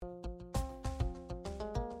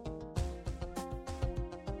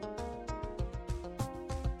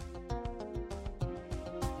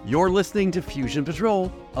You're listening to Fusion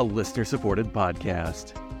Patrol, a listener-supported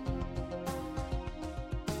podcast.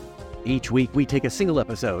 Each week, we take a single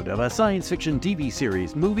episode of a science fiction TV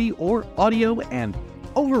series, movie, or audio and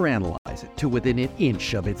overanalyze it to within an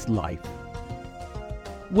inch of its life.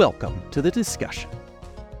 Welcome to the discussion.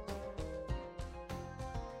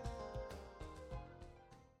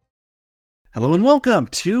 Hello and welcome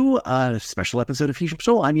to a special episode of Fusion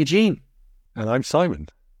Patrol. I'm Eugene. And I'm Simon.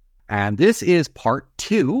 And this is part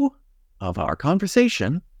 2 of our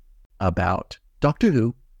conversation about Doctor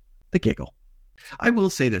Who, The Giggle. I will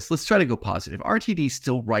say this, let's try to go positive. RTD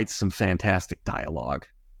still writes some fantastic dialogue.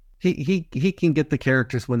 He can get the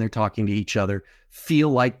characters when they're talking to each other feel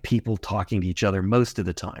like people talking to each other most of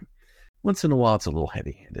the time. Once in a while, it's a little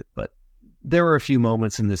heavy-handed, but there are a few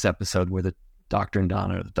moments in this episode where the Doctor and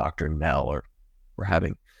Donna or the Doctor and Mel were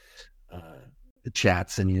having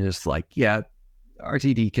chats, and you're just like, yeah,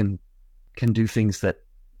 RTD can do things that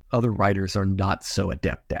other writers are not so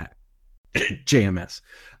adept at. JMS.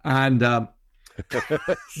 And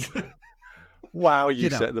wow,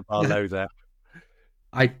 you set the bar low there.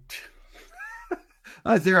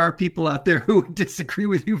 There are people out there who disagree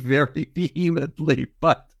with you very vehemently,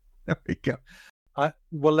 but there we go.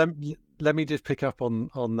 Well, let me just pick up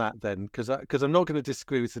on that then, because I'm not going to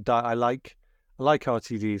disagree with the I like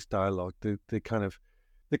RTD's dialogue, the kind of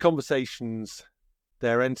the conversations.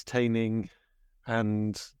 They're entertaining,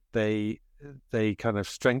 and they kind of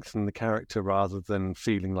strengthen the character rather than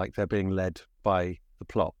feeling like they're being led by the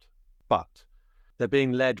plot. But they're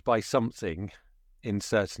being led by something in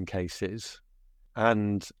certain cases,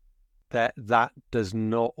 and that does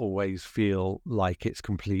not always feel like it's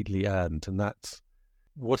completely earned. And that's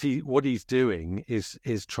what he's doing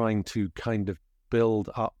is trying to kind of build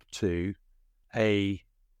up to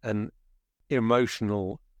an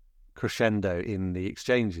emotional crescendo in the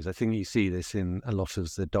exchanges. I think you see this in a lot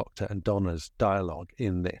of the Doctor and Donna's dialogue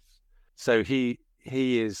in this. So he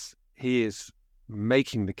is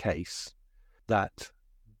making the case that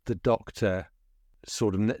the Doctor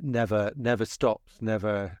sort of never stops,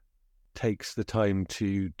 never takes the time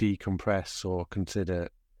to decompress or consider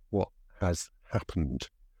what has happened,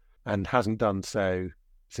 and hasn't done so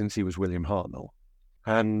since he was William Hartnell.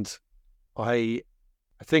 And I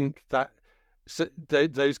think that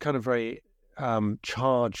those kind of very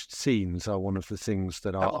charged scenes are one of the things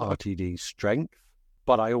that are RTD's strength.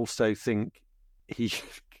 But I also think he's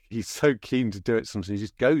so keen to do it sometimes, he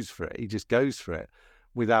just goes for it. He just goes for it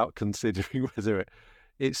without considering whether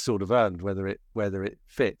it's sort of earned, whether it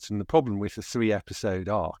fits. And the problem with the 3-episode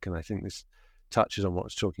arc, and I think this touches on what I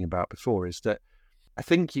was talking about before, is that I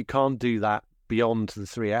think you can't do that beyond the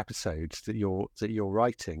 3 episodes that you're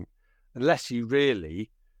writing, unless you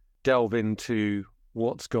really delve into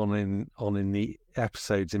what's gone on in the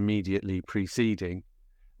episodes immediately preceding.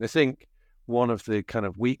 And I think one of the kind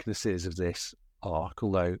of weaknesses of this arc,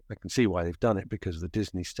 although I can see why they've done it because of the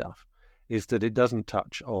Disney stuff, is that it doesn't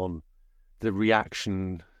touch on the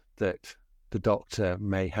reaction that the Doctor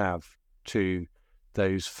may have to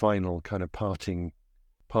those final kind of parting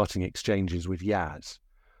exchanges with Yaz,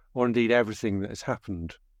 or indeed everything that has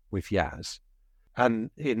happened with Yaz.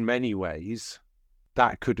 And in many ways,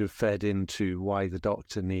 that could have fed into why the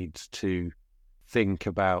Doctor needs to think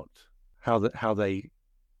about how they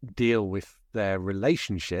deal with their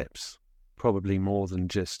relationships, probably more than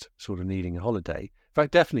just sort of needing a holiday. In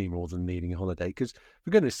fact, definitely more than needing a holiday, because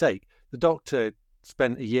for goodness sake, the Doctor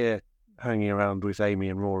spent a year hanging around with Amy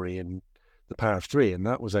and Rory in The Power of Three, and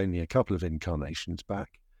that was only a couple of incarnations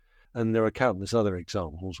back. And there are countless other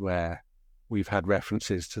examples where we've had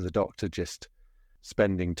references to the Doctor just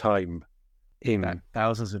spending time in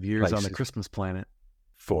thousands of years places, on the Christmas planet,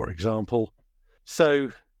 for example.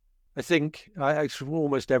 So I think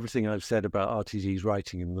almost everything I've said about RTD's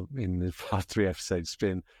writing in the past 3 episodes has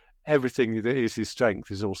been everything that is his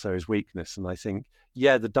strength is also his weakness. And I think,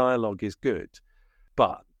 yeah, the dialogue is good,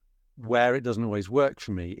 but where it doesn't always work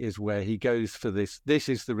for me is where he goes for this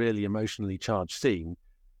is the really emotionally charged scene,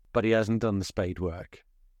 but he hasn't done the spade work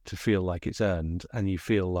to feel like it's earned, and you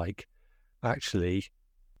feel like, actually,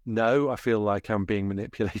 no, I feel like I'm being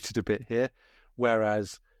manipulated a bit here.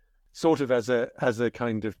 Whereas, sort of as a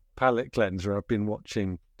kind of palate cleanser, I've been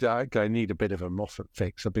watching. I need a bit of a Moffat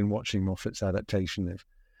fix. I've been watching Moffat's adaptation of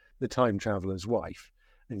The Time Traveller's Wife,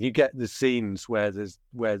 and you get the scenes where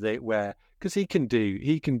because he can do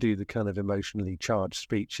the kind of emotionally charged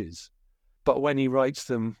speeches, but when he writes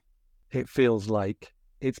them, it feels like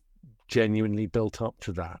it's genuinely built up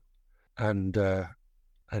to that, and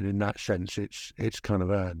in that sense, it's kind of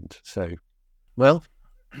earned. So, well,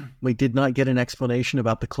 we did not get an explanation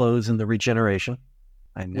about the clothes and the regeneration.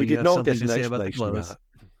 I know we you did have not something get to an say about the explanation clothes. about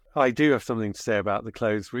I do have something to say about the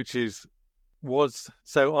clothes, which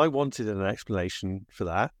so I wanted an explanation for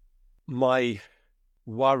that. My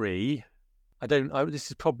worry, this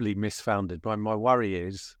is probably misfounded, but my worry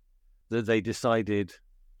is that they decided,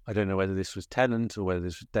 I don't know whether this was Tennant or whether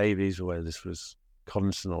this was Davies or whether this was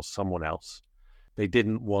Collinson or someone else. They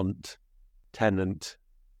didn't want Tennant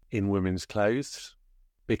in women's clothes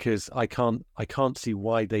because I can't see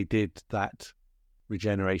why they did that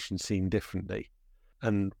regeneration scene differently.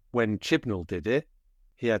 And when Chibnall did it,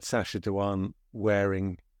 he had Sacha Dhawan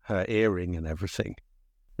wearing her earring and everything.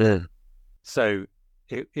 Yeah. So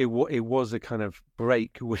it was a kind of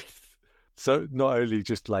break with, so not only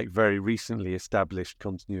just like very recently established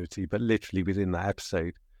continuity, but literally within that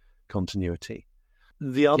episode continuity.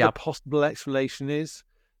 The other possible explanation is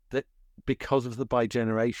that because of the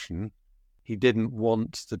bigeneration, he didn't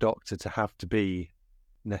want the Doctor to have to be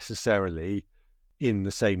necessarily in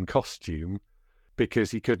the same costume,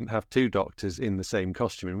 because he couldn't have two Doctors in the same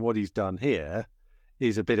costume. And what he's done here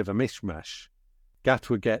is a bit of a mishmash.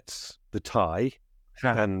 Gatwa gets the tie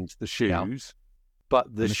and the shoes,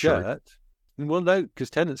 but the shirt. Well, no,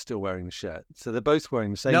 because Tennant's still wearing the shirt. So they're both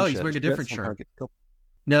wearing the same shirt. No, he's wearing a different shirt.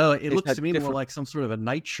 No, it looks to me more like some sort of a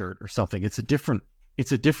nightshirt or something. It's a different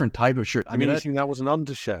type of shirt. I mean, you think that was an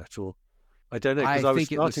undershirt, or I don't know. I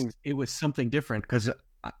think it was something different, because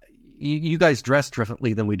you guys dress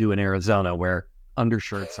differently than we do in Arizona, where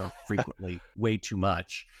undershirts are frequently way too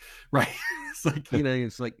much, right? It's like,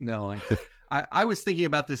 it's like, no. I was thinking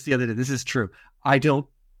about this the other day. This is true. I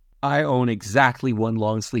own exactly one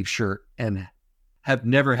long sleeve shirt and have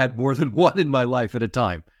never had more than one in my life at a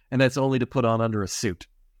time, and that's only to put on under a suit.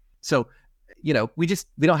 So, we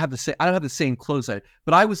don't have the same. I don't have the same clothes,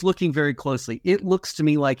 but I was looking very closely. It looks to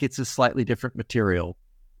me like it's a slightly different material,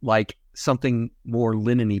 like something more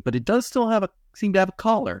linen-y, but it does still seem to have a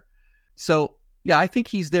collar. So, yeah, I think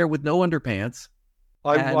he's there with no underpants.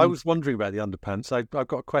 I was wondering about the underpants. I've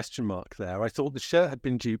got a question mark there. I thought the shirt had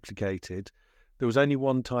been duplicated. There was only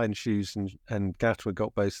one tie and shoes, and Gatwa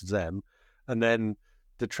got both of them, and then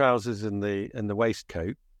the trousers and the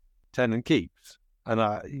waistcoat, Tennant keeps. And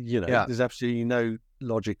there's absolutely no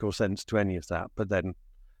logic or sense to any of that. But then,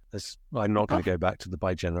 I'm not going to go back to the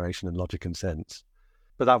bigeneration and logic and sense.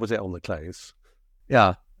 But that was it on the clothes.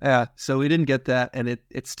 Yeah. So we didn't get that, and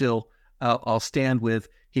it's still. I'll stand with.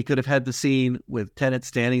 He could have had the scene with Tennant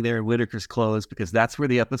standing there in Whittaker's clothes, because that's where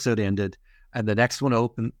the episode ended, and the next one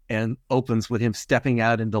opens with him stepping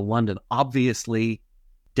out into London. Obviously,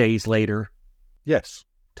 days later. Yes.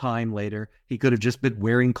 Time later, he could have just been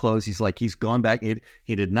wearing clothes. He's gone back.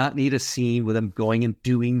 He did not need a scene with him going and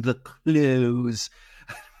doing the clothes.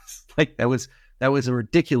 Like that was a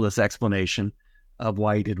ridiculous explanation of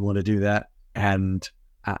why he didn't want to do that. And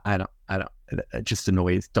I don't. It just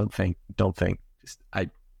annoys. Don't think.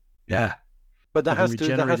 Yeah. But there has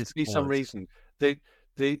to be some reason. I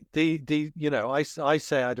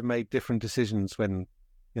say I'd have made different decisions when,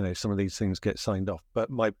 some of these things get signed off. But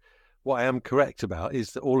what I am correct about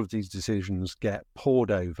is that all of these decisions get pored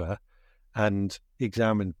over and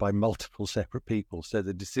examined by multiple separate people. So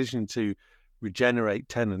the decision to regenerate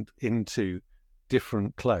Tennant into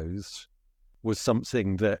different clothes was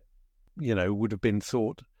something that, would have been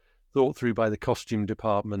thought through by the costume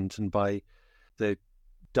department and by the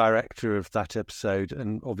director of that episode,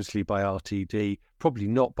 and obviously by RTD, probably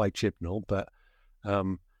not by Chibnall, but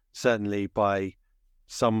certainly by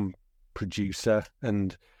some producer,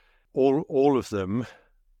 and all of them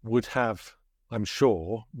would have, I'm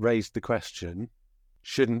sure, raised the question,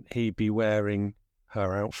 shouldn't he be wearing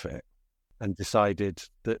her outfit? And decided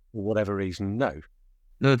that for whatever reason, no.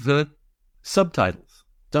 The subtitles.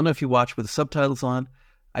 Don't know if you watch with the subtitles on.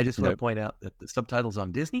 I just want to point out that the subtitles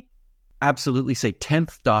on Disney absolutely say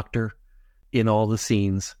 10th Doctor in all the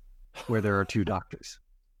scenes where there are two Doctors,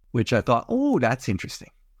 which I thought, oh, that's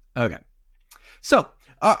interesting. Okay. So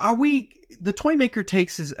the Toymaker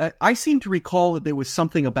takes I seem to recall that there was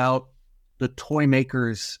something about the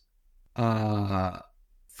Toymakers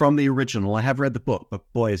from the original. I have read the book, but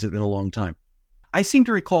boy, has it been a long time. I seem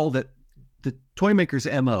to recall that the Toymaker's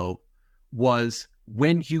MO was,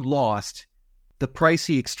 when you lost, the price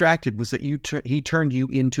he extracted was that he turned you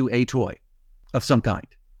into a toy of some kind.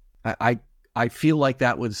 I feel like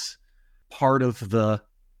that was part of the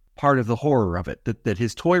horror of it, that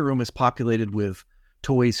his toy room is populated with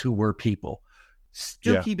toys who were people.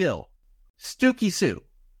 Stooky Bill, Stooky Sue,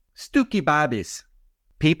 Stooky Bobbies.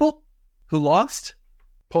 People who lost?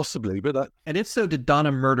 Possibly, but that... And if so, did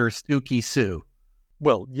Donna murder Stooky Sue?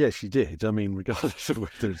 Well, yes, she did. I mean, regardless of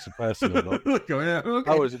whether it's a person or not. Okay.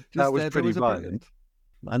 That was pretty violent.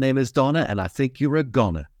 My name is Donna, and I think you're a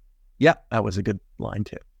goner. Yep, that was a good line,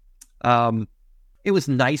 too. It was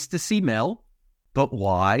nice to see Mel, but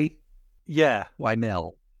why? Yeah. Why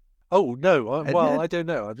Mel? Oh no. I don't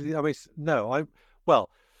know. I mean, no.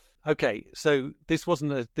 Okay. So this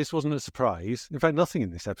wasn't a surprise. In fact, nothing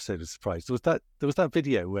in this episode was a surprise. There was that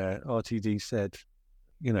video where RTD said,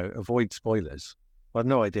 avoid spoilers. I have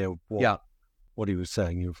no idea what he was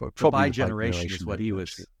saying. Probably by generation is what he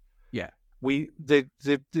was. Actually. Yeah.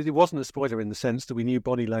 It wasn't a spoiler in the sense that we knew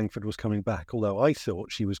Bonnie Langford was coming back, although I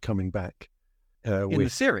thought she was coming back in the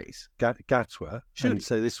series. Gatwa. And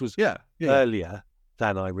so this was earlier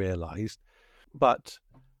than I realised. But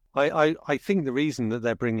I think the reason that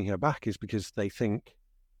they're bringing her back is because they think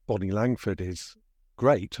Bonnie Langford is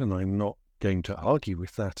great, and I'm not going to argue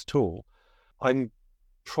with that at all. I'm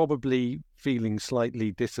probably feeling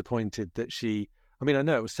slightly disappointed that I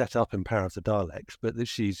know it was set up in Power of the Daleks, but that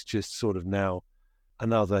she's just sort of now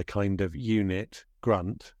another kind of unit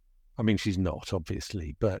grunt. I mean, she's not,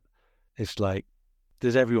 obviously, but it's like,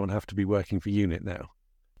 does everyone have to be working for unit now?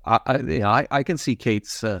 I can see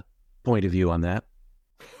Kate's point of view on that.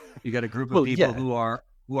 You got a group of people who are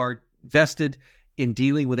vested in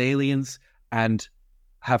dealing with aliens and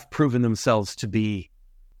have proven themselves to be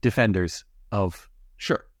defenders of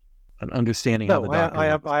an understanding how the Doctor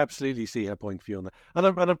I absolutely see her point of view on that, and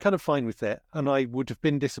I'm kind of fine with it. And I would have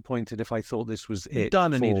been disappointed if I thought this was it.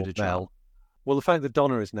 Donna needed a job. Well, the fact that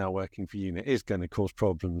Donna is now working for Unit is going to cause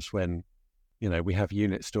problems when we have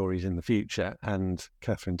Unit stories in the future, and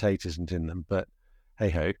Catherine Tate isn't in them. But hey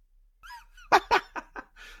ho.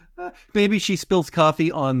 Maybe she spills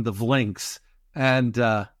coffee on the Vlinks and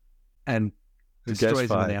destroys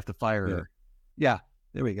them when they have to fire her. Yeah,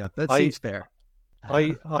 there we go. That seems fair.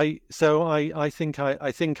 I think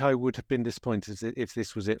I would have been disappointed if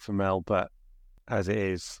this was it for Mel, but as it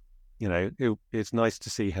is, it's nice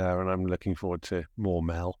to see her, and I'm looking forward to more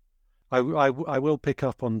Mel. I will pick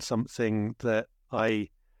up on something that I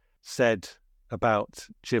said about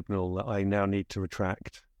Chibnall that I now need to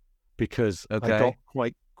retract, because I got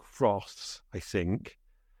quite cross, I think,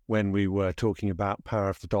 when we were talking about Power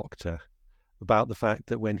of the Doctor, about the fact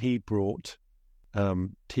that when he brought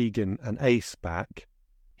Tegan and Ace back,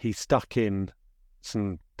 he stuck in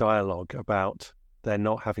some dialogue about their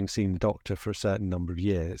not having seen the Doctor for a certain number of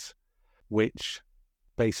years, which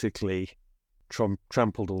basically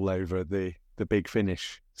trampled all over the Big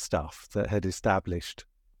Finish stuff that had established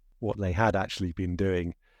what they had actually been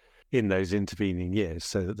doing in those intervening years,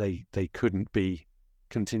 so that they couldn't be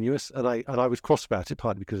continuous. And I was cross about it,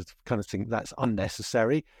 partly because I kind of think that's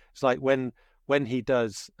unnecessary. It's like when he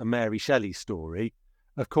does a Mary Shelley story,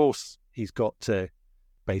 of course he's got to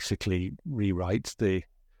basically rewrite the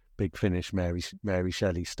Big Finish Mary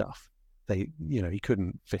Shelley stuff. He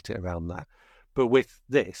couldn't fit it around that. But with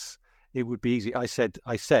this, it would be easy. I said,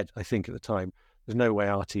 I think at the time, there's no way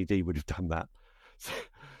RTD would have done that.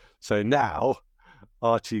 So now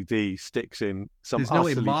RTD sticks in some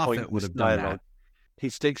utterly pointless dialogue. He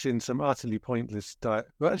sticks in some utterly pointless dialogue.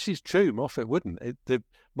 Well, actually, it's true. Moffat wouldn't.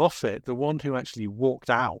 Moffat, the one who actually walked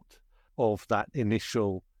out of that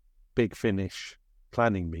initial Big Finish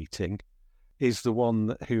planning meeting, is the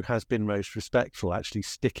one who has been most respectful, actually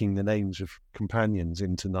sticking the names of companions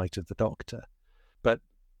into Night of the Doctor. But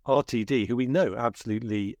RTD, who we know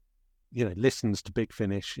absolutely, listens to Big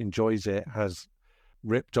Finish, enjoys it, has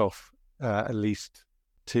ripped off at least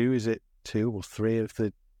two or three of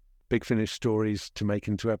the Big Finish stories to make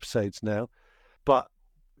into episodes now. But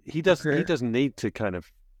he doesn't need to kind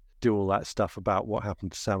of do all that stuff about what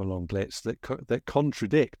happened to Samalon Glitz that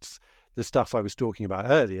contradicts the stuff I was talking about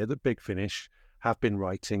earlier that Big Finish have been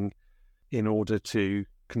writing in order to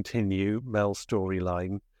continue Mel's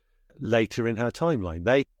storyline later in her timeline.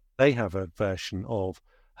 They have a version of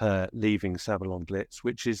her leaving Samalon Glitz,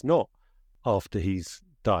 which is not after he's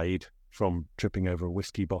died from tripping over a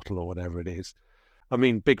whiskey bottle or whatever it is. I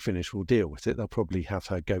mean, Big Finish will deal with it. They'll probably have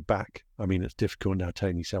her go back. I mean, it's difficult now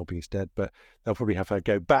Tony Selby is dead, but they'll probably have her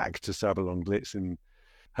go back to Sabalon Glitz in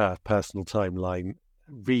her personal timeline,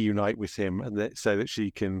 reunite with him, and so that she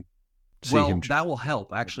can see him. Well, that will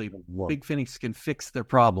help. Actually, Big Finish can fix their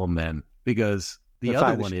problem then, because the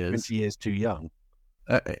other one is 20 years too young.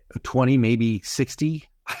 20, maybe 60.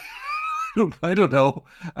 I don't know.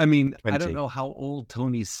 I mean, 20. I don't know how old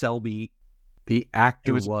Tony Selby, the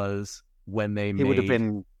actor, was when they made... He would have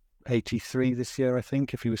been 83 this year, I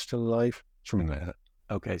think, if he was still alive. Something like that.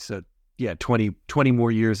 Okay, so 20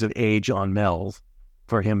 more years of age on Mel's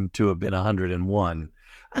for him to have been 101.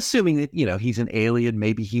 Assuming that, he's an alien,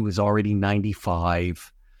 maybe he was already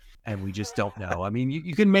 95, and we just don't know. I mean,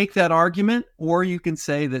 you can make that argument, or you can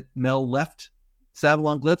say that Mel left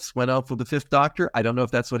Savalon Glyphs went off with the Fifth Doctor. I don't know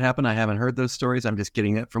if that's what happened. I haven't heard those stories. I'm just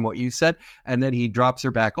getting it from what you said. And then he drops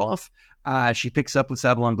her back off. She picks up with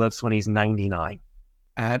Savalon Glyphs when he's 99.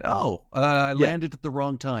 And I landed at the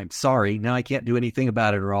wrong time. Sorry, now I can't do anything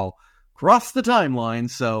about it or I'll cross the timeline.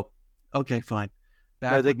 So, okay, fine.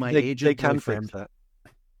 Back with my agent they can boyfriend. fix that.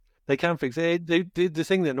 They can fix it. The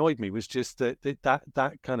thing that annoyed me was just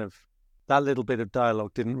that kind of that little bit of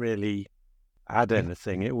dialogue didn't really add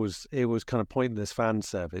anything. It was kind of pointless fan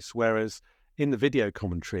service. Whereas in the video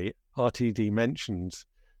commentary, RTD mentions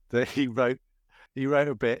that he wrote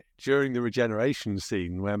a bit during the regeneration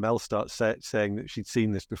scene where Mel starts saying that she'd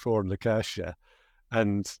seen this before in Lancashire,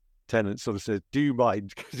 and Tennant sort of said, "Do you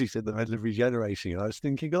mind?" Because he's in the middle of regeneration. And I was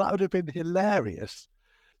thinking, well, that would have been hilarious.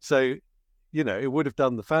 So, it would have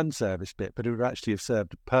done the fan service bit, but it would actually have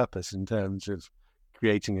served a purpose in terms of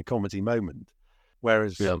creating a comedy moment.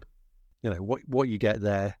 Whereas, what you get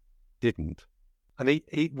there didn't. And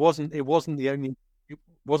it wasn't the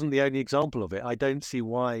only example of it. I don't see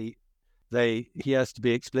why he has to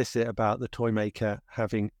be explicit about the Toymaker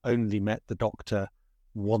having only met the Doctor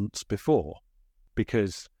once before,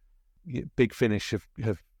 because Big Finish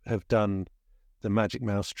have done the Magic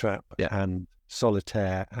Mousetrap and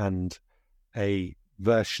Solitaire and a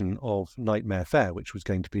version of Nightmare Fair, which was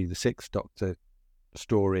going to be the Sixth Doctor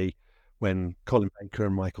story when Colin Baker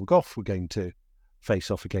and Michael Gough were going to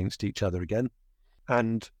face off against each other again.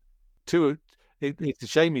 And it's a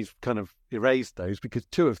shame he's kind of erased those, because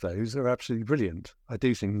two of those are absolutely brilliant. I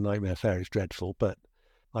do think Nightmare Fair is dreadful, but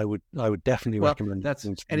I would definitely recommend. That's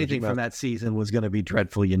anything from that season was going to be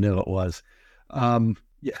dreadful. It was.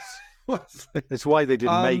 Yes. It's why they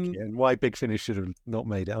didn't make it, and why Big Finish should have not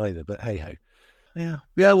made it either. But hey ho. Yeah.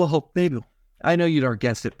 We'll hope. Maybe. I know you'd are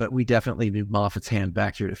against it, but we definitely need Moffat's hand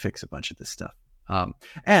back here to fix a bunch of this stuff.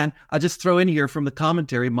 And I'll just throw in here from the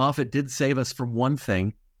commentary, Moffat did save us from one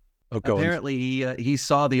thing. Apparently, he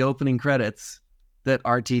saw the opening credits that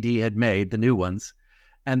RTD had made, the new ones,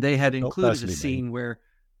 and they had included a scene where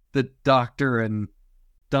the Doctor and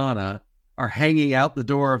Donna are hanging out the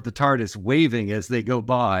door of the TARDIS, waving as they go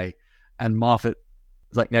by, and Moffat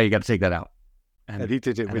was like, "No, you got to take that out." And he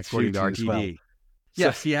did it with RTD as well.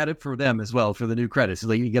 Yes, he had it for them as well for the new credits. He's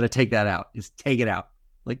like, "You got to take that out. Just take it out."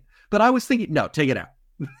 But I was thinking, no, take it out,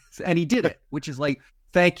 and he did it, which is like,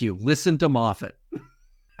 thank you. Listen to Moffat.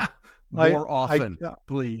 More often,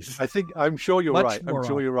 please. I'm sure you're right. I'm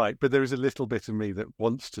sure you're right. But there is a little bit of me that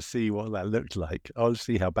wants to see what that looked like. I'll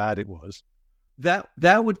see how bad it was. That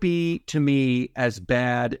would be, to me, as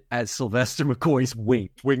bad as Sylvester McCoy's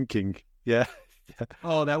winking. Yeah.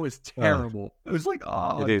 Oh, that was terrible. It was like,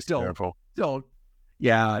 it is terrible. Don't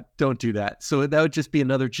do that. So that would just be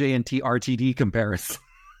another JNT RTD comparison.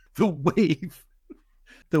 The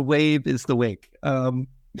wave is the wink.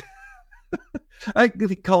 I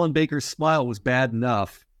think Colin Baker's smile was bad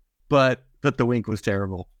enough, but the wink was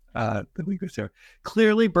terrible.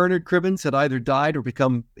 Clearly, Bernard Cribbins had either died or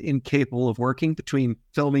become incapable of working between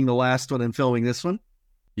filming the last one and filming this one.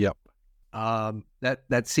 Yep.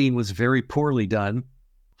 That scene was very poorly done,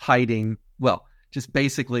 hiding. Well, just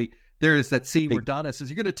basically, there is that scene where Donna says,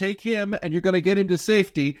 "You're going to take him and you're going to get him to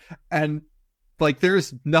safety," and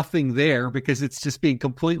there's nothing there because it's just being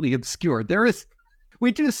completely obscured.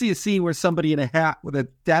 We do see a scene where somebody in a hat with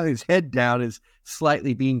his head down is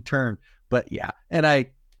slightly being turned, but yeah,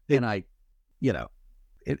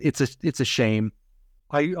 it's a shame.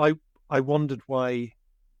 I wondered why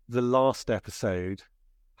the last episode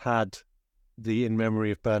had the In Memory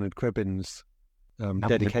of Bernard Cribbins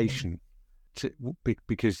dedication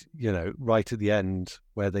because right at the end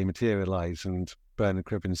where they materialize and Bernard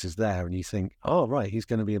Cribbins is there, and you think, oh right, he's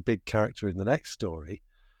going to be a big character in the next story.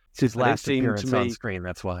 It's his last appearance on screen,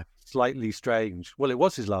 that's why. Slightly strange. Well, it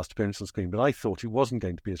was his last appearance on screen, but I thought it wasn't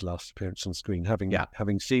going to be his last appearance on screen.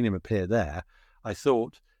 Having seen him appear there, I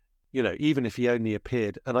thought, even if he only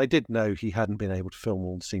appeared, and I did know he hadn't been able to film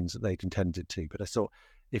all the scenes that they'd intended to, but I thought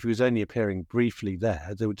if he was only appearing briefly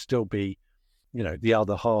there would still be, the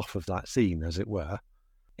other half of that scene, as it were,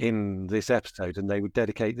 in this episode, and they would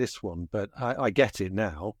dedicate this one. But I get it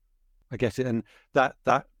now. I get it. And that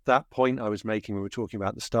point I was making when we were talking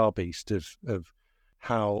about the Star Beast of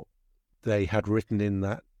how they had written in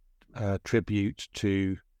that tribute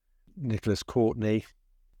to Nicholas Courtney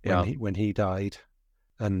when he died,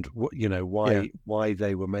 and why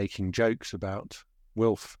they were making jokes about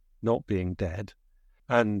Wilf not being dead.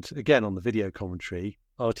 And again, on the video commentary,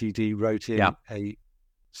 RTD wrote in a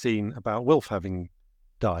scene about Wilf having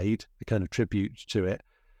died, a kind of tribute to it,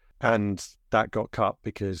 and that got cut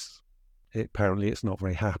because apparently it's not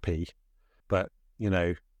very happy. But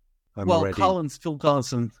Phil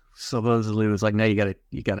supposedly was like, no, you gotta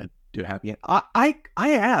do a happy end. I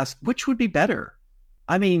asked, which would be better?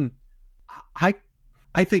 I mean, I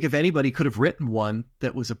think if anybody could have written one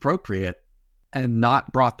that was appropriate and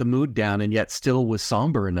not brought the mood down and yet still was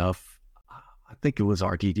somber enough, I think it was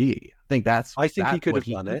RTD. I think I think he could what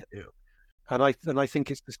have done it. do. And I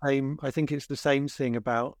think it's the same. I think it's the same thing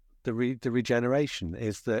about the regeneration.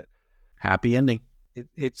 Is that Happy ending.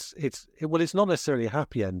 It's not necessarily a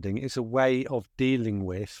happy ending. It's a way of dealing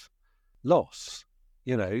with loss.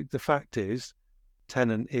 The fact is,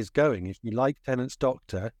 Tennant is going. If you like Tennant's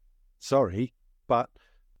doctor, sorry, but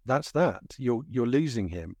that's that. You're losing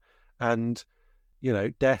him, and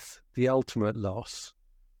death, the ultimate loss.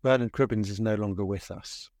 Bernard Cribbins is no longer with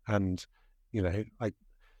us, and the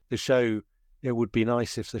show. It would be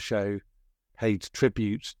nice if the show paid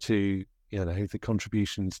tribute to the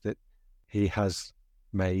contributions that he has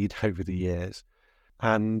made over the years,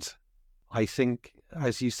 and I think,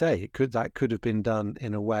 as you say, that could have been done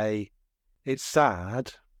in a way. It's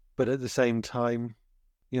sad, but at the same time,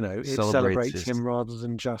 it celebrates him rather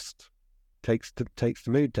than just takes the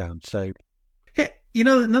mood down. So,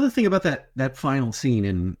 another thing about that final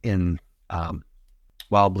scene in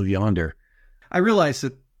Wild Blue Yonder, I realized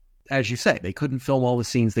that, as you say, they couldn't film all the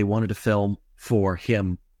scenes they wanted to film for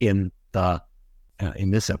him in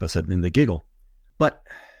this episode, in the Giggle. But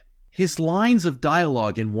his lines of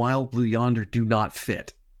dialogue in Wild Blue Yonder do not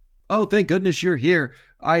fit. Oh, thank goodness you're here.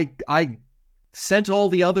 I sent all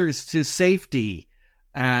the others to safety,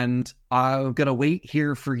 and I'm going to wait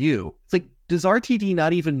here for you. It's like, does RTD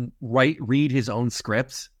not even read his own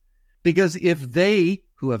scripts? Because if they,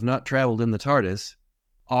 who have not traveled in the TARDIS,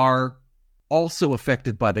 are also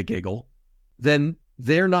affected by the Giggle, then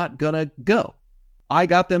they're not going to go. I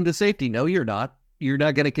got them to safety. No, you're not. You're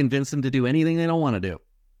not going to convince them to do anything they don't want to do.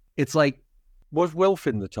 It's like... Was Wilf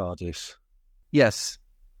in the TARDIS? Yes.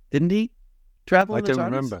 Didn't he travel in the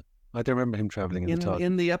TARDIS? I don't remember him traveling in the TARDIS.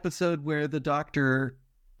 In the episode where the Doctor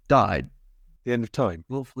died. The End of Time.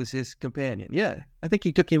 Wilf was his companion. Yeah, I think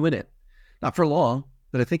he took him in it. Not for long,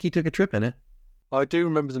 but I think he took a trip in it. I do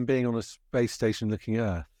remember them being on a space station looking at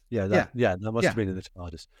Earth. That must have been in the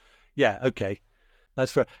TARDIS. Yeah, okay.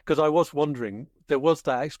 That's fair. Because I was wondering, there was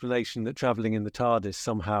that explanation that travelling in the TARDIS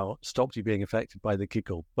somehow stopped you being affected by the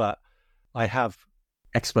Giggle, but I have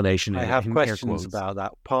questions about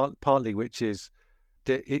that, partly which is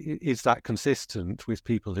that consistent with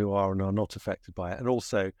people who are and are not affected by it? And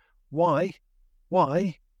also, why?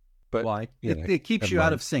 But why? It keeps you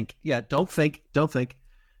out of sync. Yeah, don't think. Don't think.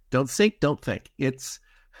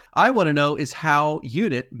 I want to know is how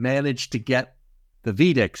Unit managed to get the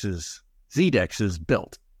Z-Dexes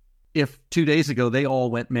built. If 2 days ago they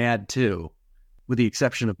all went mad too, with the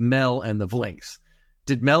exception of Mel and the Vlinks.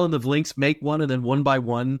 Did Mel and the Vlinks make one and then one by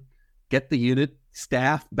one get the Unit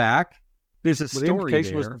staff back? There's a story there. The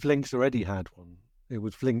implication was Vlinks already had one. It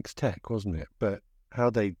was Vlinks Tech, wasn't it? But how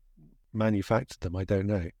they manufactured them, I don't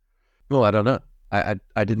know. Well, I don't know.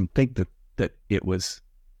 I didn't think that it was...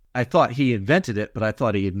 I thought he invented it, but I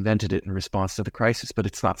thought he invented it in response to the crisis, but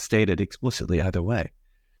it's not stated explicitly either way.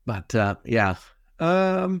 But,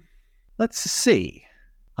 let's see.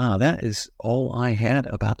 That is all I had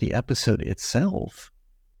about the episode itself.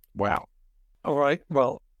 Wow. All right.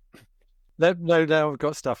 Well, now we've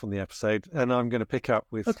got stuff on the episode, and I'm going to pick up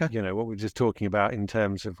with, what we were just talking about in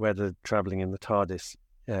terms of whether travelling in the TARDIS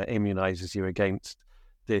immunizes you against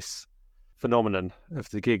this phenomenon of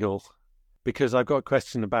the Giggle. Because I've got a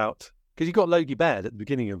question about, because you got Logie Baird at the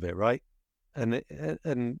beginning of it, right? But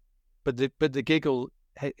the Giggle,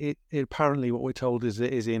 it apparently what we're told is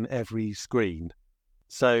it is in every screen.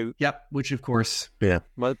 So yep, which of course, yeah.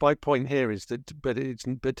 My point here is that,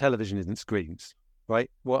 but television isn't screens, right?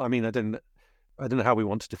 Well, I mean, I don't know how we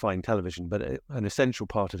want to define television, but an essential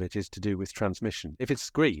part of it is to do with transmission. If it's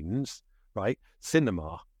screens, right?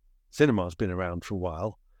 Cinema's been around for a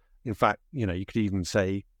while. In fact, you could even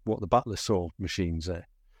say what the Butler saw machines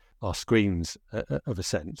are screens of a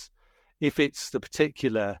sense. If it's the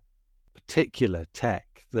particular tech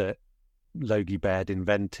that Logie Baird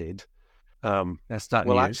invented, that's not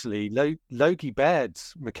well, news. Actually, Logie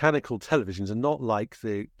Baird's mechanical televisions are not like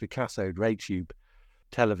the cathode ray tube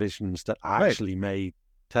televisions that actually made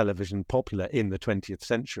television popular in the 20th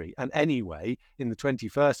century. And anyway, in the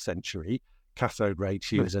 21st century, cathode ray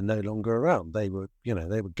tubes are no longer around. They were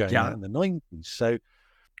going out in the 90s. So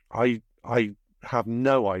I have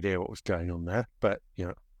no idea what was going on there, but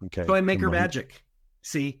okay. Toy maker magic.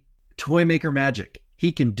 See, toy maker magic.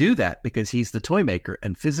 He can do that because he's the toy maker,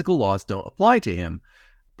 and physical laws don't apply to him.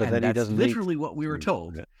 But and then that's he doesn't literally what we were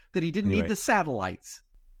told, that he didn't need the satellites.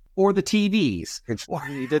 or the TVs.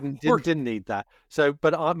 You didn't need that. So,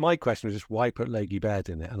 but my question was just why put Logie Baird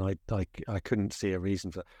in it, and I couldn't see a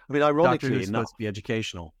reason for that. I mean, ironically enough, supposed to be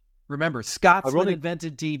educational. Remember, Scotsman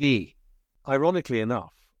invented TV. Ironically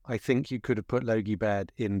enough, I think you could have put Logie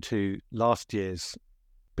Baird into last year's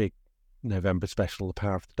big November special, The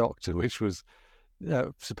Power of the Doctor, which was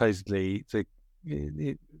supposedly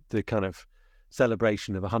the kind of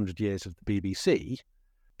celebration of 100 years of the BBC.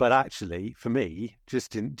 But actually, for me,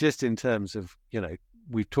 just in terms of,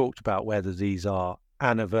 we've talked about whether these are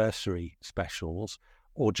anniversary specials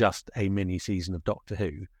or just a mini season of Doctor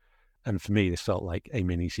Who. And for me, this felt like a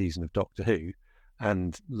mini season of Doctor Who.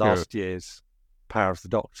 And last year's Power of the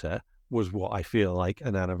Doctor was what I feel like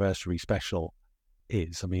an anniversary special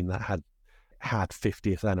is. I mean, that had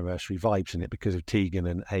 50th anniversary vibes in it because of Tegan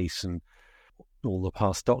and Ace and all the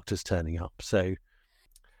past Doctors turning up. So,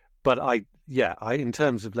 but I in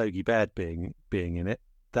terms of Logie Baird being in it,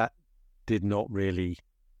 that did not really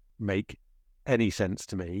make any sense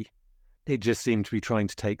to me. It just seemed to be trying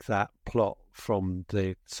to take that plot from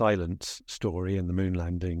the Silence story and the moon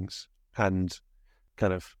landings and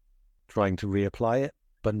kind of trying to reapply it,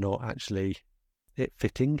 but not actually it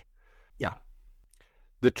fitting. Yeah.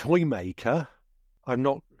 The Toymaker,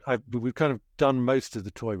 we've kind of done most of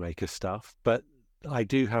the Toymaker stuff, but I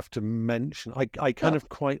do have to mention, I kind of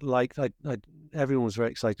quite liked, everyone was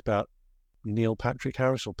very excited about Neil Patrick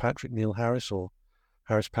Harris or Patrick Neil Harris or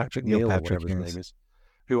Harris Patrick Neil or whatever his name is,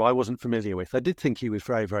 who I wasn't familiar with. I did think he was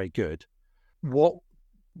very, very good. What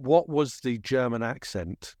was the German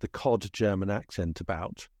accent, the cod German accent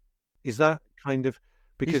about? Is that kind of,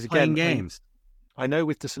 because he's playing again, games. I know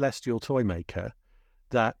with the Celestial Toymaker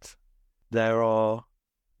that there are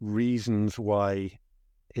reasons why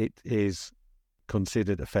it is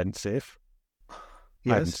considered offensive.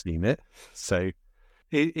 Yes. I haven't seen it. So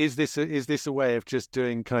is this a way of just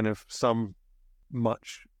doing kind of some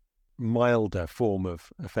much milder form of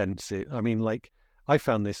offensive? I mean, like, I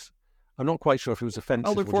found this, I'm not quite sure if it was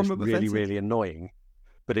offensive or just really, really annoying,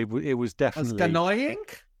 but it was definitely annoying.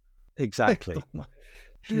 Exactly.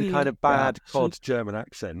 Kind of bad cod German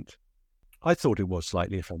accent. I thought it was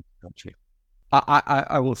slightly offensive, actually.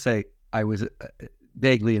 I will say I was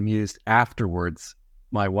vaguely amused afterwards.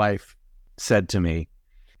 My wife said to me,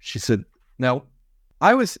 she said, "Now,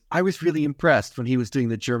 I was really impressed when he was doing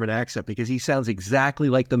the German accent because he sounds exactly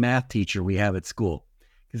like the math teacher we have at school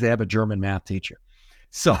because they have a German math teacher."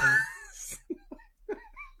 So,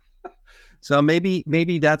 so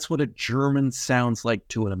maybe that's what a German sounds like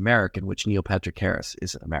to an American, which Neil Patrick Harris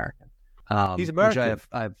is an American. He's American. Which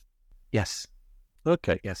I've yes.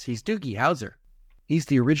 Okay. Yes, he's Doogie Howser. He's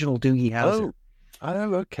the original Doogie Howser.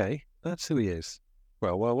 Oh, okay. That's who he is.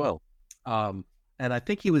 Well. And I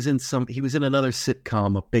think he was in another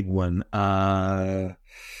sitcom, a big one,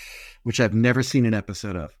 which I've never seen an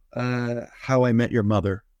episode of. How I Met Your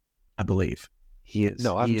Mother, I believe. He is.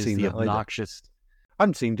 No, I haven't seen the that obnoxious. I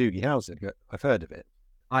haven't seen Doogie Howser, but I've heard of it.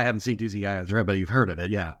 I haven't seen Doogie Howser, but you've heard of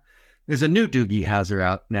it, yeah. There's a new Doogie Howser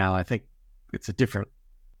out now. I think it's a different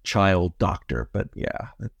child doctor, but yeah,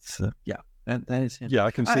 it's that is him. Yeah,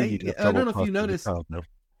 I can see. I don't know if you noticed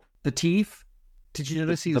the teeth. Did you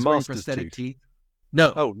notice he was wearing prosthetic teeth?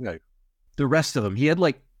 No. Oh no. The rest of them, he had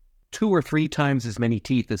like 2 or 3 times as many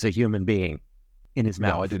teeth as a human being in his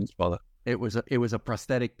mouth. No, I didn't spot it. It was a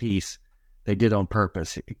prosthetic piece they did on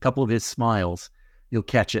purpose. A couple of his smiles, you'll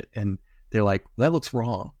catch it, and they're like, "That looks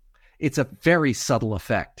wrong." It's a very subtle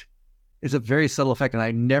effect. And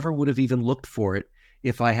I never would have even looked for it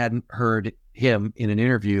if I hadn't heard him in an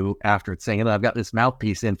interview after it saying, "I've got this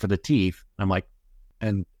mouthpiece in for the teeth." I'm like,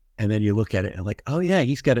 and then you look at it and like, oh yeah,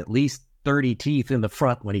 he's got at least 30 teeth in the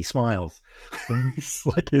front when he smiles. It's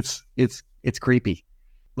like it's creepy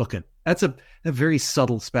looking. That's a very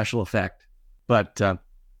subtle special effect, but I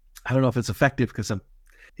don't know if it's effective because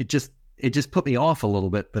it just put me off a little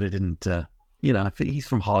bit, but it didn't. He's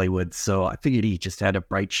from Hollywood, so I figured he just had a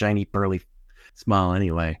bright, shiny, pearly smile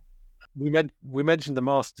anyway. We mentioned the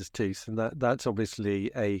Master's teeth, and that's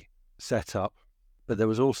obviously a setup, but there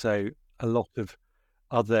was also a lot of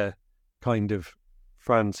other kind of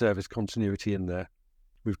fan service continuity in there.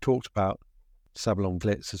 We've talked about Sabalon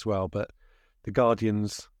Glitz as well, but the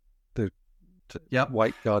Guardians, the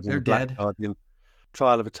White Guardian, they're Black dead. Guardian,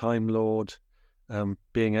 Trial of a Time Lord,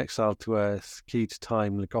 Being Exiled to Earth, Key to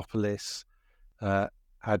Time, Legopolis,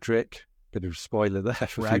 Adric, bit of a spoiler there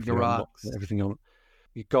for Ragnarok, everything on.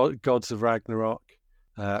 Gods of Ragnarok,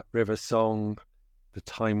 River Song, The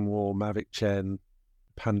Time War, Mavic Chen,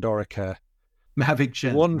 Pandorica. Mavic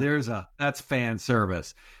Chen, that's fan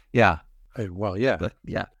service. Yeah. Oh, well, yeah. But,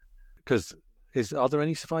 yeah. Because are there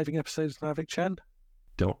any surviving episodes of Mavic Chen?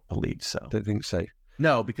 don't believe so. Don't think so.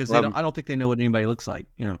 No, because I don't think they know what anybody looks like.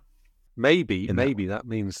 Maybe that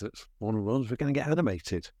means that Warner Bros. We're going to get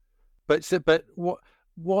animated. But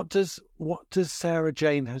what does Sarah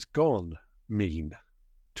Jane Has Gone mean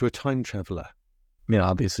to a time traveler? I mean,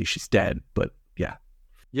 obviously she's dead, but yeah.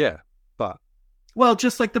 Yeah, but... Well,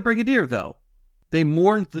 just like the Brigadier, though. They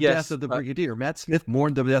mourned the death of the Brigadier. Matt Smith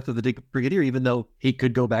mourned the death of the Brigadier, even though he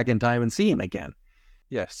could go back in time and see him again.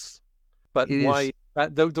 Yes. But why...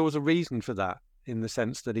 There was a reason for that, in the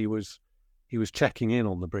sense that he was checking in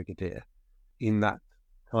on the Brigadier in that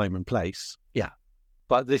time and place. Yeah.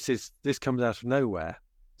 But this comes out of nowhere,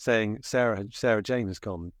 saying Sarah Jane has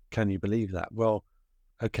gone. Can you believe that? Well,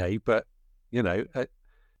 okay, but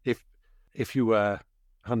if you were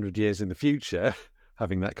 100 years in the future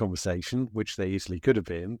having that conversation, which they easily could have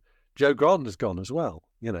been, Joe Grant has gone as well.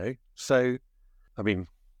 So I mean,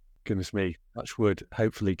 goodness me, touch wood.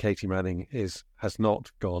 Hopefully, Katie Manning has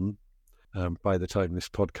not gone by the time this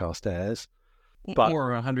podcast airs. But,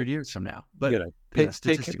 or 100 years from now, but pick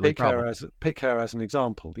her as an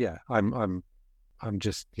example. Yeah, I'm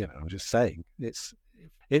just saying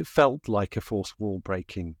it felt like a fourth wall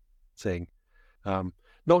breaking thing.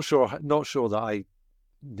 Not sure that I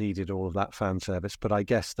needed all of that fan service, but I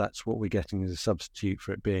guess that's what we're getting as a substitute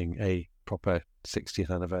for it being a proper 60th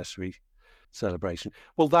anniversary celebration.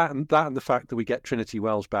 Well, that and the fact that we get Trinity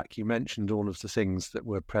Wells back. You mentioned all of the things that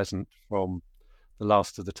were present from The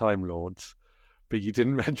Last of the Time Lords, but you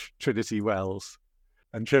didn't mention Trinity Wells.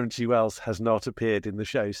 And Trinity Wells has not appeared in the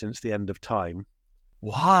show since the end of time.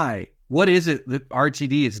 Why? What is it that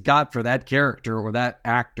RTD has got for that character or that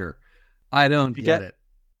actor? I don't get it.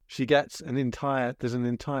 She gets there's an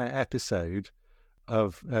entire episode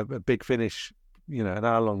of a Big Finish, an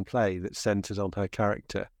hour-long play that centres on her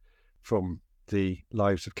character from the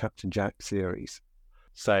Lives of Captain Jack series.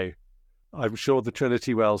 So I'm sure the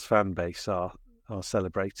Trinity Wells fan base are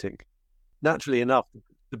celebrating. Naturally enough,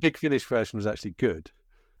 the Big Finish version was actually good.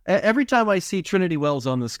 Every time I see Trinity Wells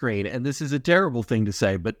on the screen, and this is a terrible thing to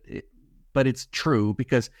say, but it's true,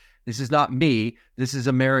 because this is not me. This is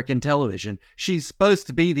American television. She's supposed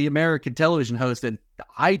to be the American television host, and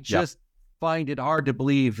I just find it hard to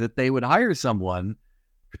believe that they would hire someone,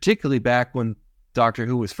 particularly back when Doctor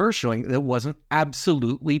Who was first showing, that wasn't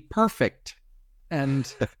absolutely perfect.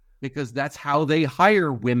 And because that's how they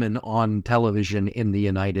hire women on television in the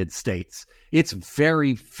United States. It's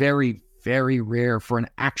very, very, very rare for an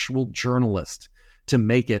actual journalist to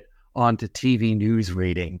make it onto TV news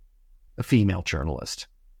rating, a female journalist,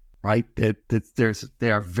 right? They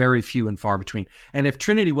are very few and far between. And if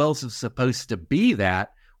Trinity Wells is supposed to be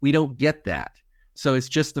that, we don't get that. So it's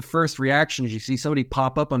just the first reaction is you see somebody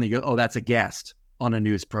pop up on the, oh, that's a guest on a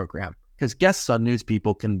news program. Because guests on news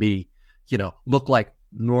people can be, look like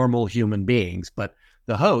normal human beings, but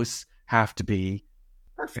the hosts have to be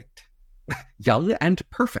perfect, young and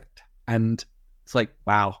perfect. And it's like,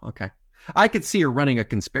 wow, okay. I could see her running a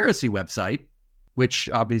conspiracy website, which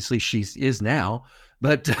obviously she is now,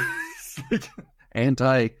 but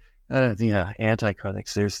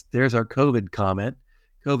anti-critics. There's our COVID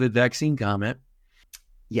vaccine comment.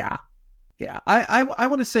 Yeah. I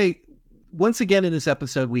want to say, once again in this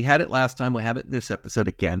episode, we had it last time, we have it in this episode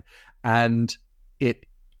again, and it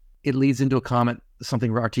leads into a comment,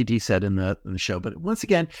 something RTD said in the show. But once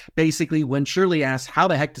again, basically, when Shirley asks, how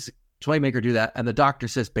the heck does a Toymaker do that? And the doctor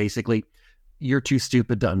says, basically, you're too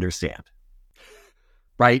stupid to understand.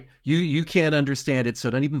 Right? You can't understand it,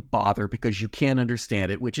 so don't even bother, because you can't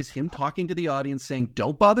understand it, which is him talking to the audience saying,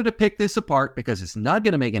 don't bother to pick this apart because it's not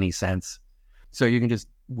going to make any sense. So you can just,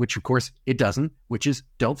 which of course it doesn't, which is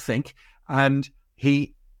don't think. And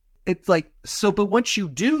it's like, so, but once you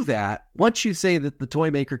do that, once you say that the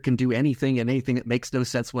Toymaker can do anything and anything that makes no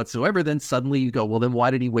sense whatsoever, then suddenly you go, well, then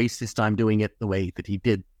why did he waste his time doing it the way that he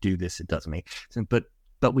did do this? It doesn't make sense, but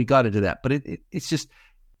we got to do that. But it's just,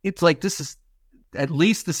 it's like, this is at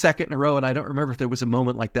least the second in a row. And I don't remember if there was a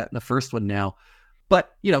moment like that in the first one now,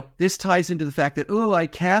 but this ties into the fact that, oh, I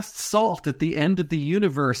cast salt at the end of the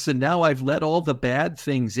universe and now I've let all the bad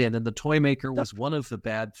things in, and the Toymaker was one of the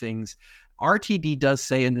bad things. RTD does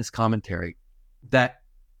say in this commentary that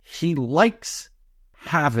he likes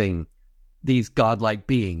having these godlike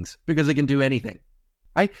beings because they can do anything.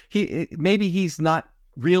 Right? Maybe he's not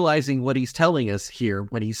realizing what he's telling us here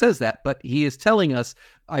when he says that, but he is telling us,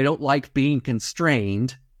 I don't like being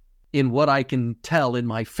constrained in what I can tell in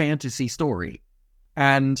my fantasy story.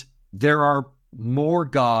 And there are more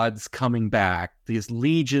gods coming back. These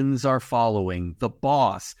legions are following. The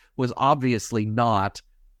boss was obviously not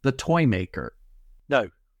the Toymaker. No.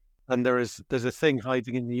 And there's a thing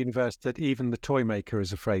hiding in the universe that even the toy maker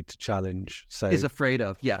is afraid to challenge. So Is afraid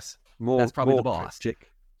of, yes. more, That's probably more the boss.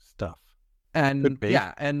 cryptic stuff. And Could be.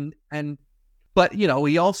 yeah, and but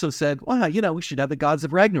he also said, well, we should have the gods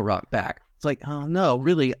of Ragnarok back. It's like, oh no,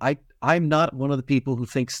 really, I'm not one of the people who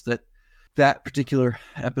thinks that particular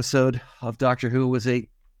episode of Doctor Who was a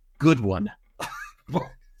good one.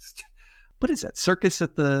 What is that? Circus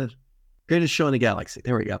at the Greatest Show in the Galaxy.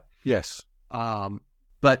 There we go. Yes.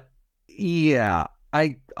 But yeah,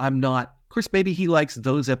 I'm not. Of course, maybe he likes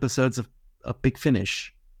those episodes of Big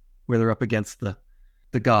Finish where they're up against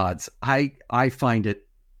the gods. I find it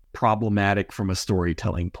problematic from a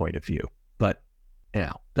storytelling point of view. But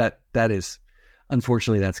that is,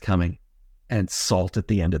 unfortunately, that's coming. And salt at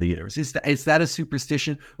the end of the universe. Is that a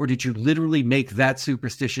superstition, or did you literally make that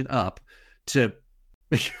superstition up to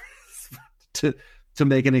make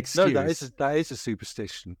an excuse? No, that is a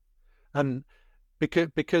superstition, and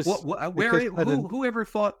because whoever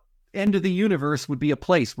thought end of the universe would be a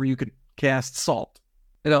place where you could cast salt?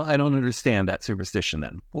 I don't understand that superstition.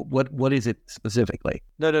 Then what is it specifically?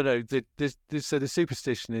 No. So the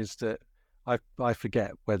superstition is that I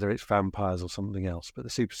forget whether it's vampires or something else, but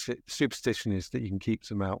the superstition is that you can keep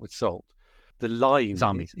them out with salt. The line in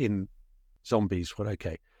zombies,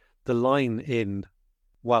 the line in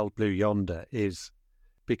Wild Blue Yonder is,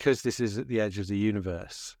 because this is at the edge of the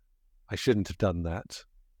universe, I shouldn't have done that,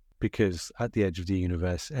 because at the edge of the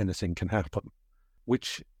universe, anything can happen,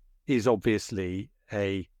 which is obviously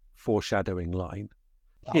a foreshadowing line.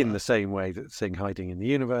 In the same way that the thing hiding in the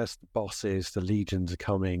universe, the bosses, the legions are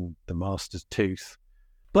coming, the Master's Tooth.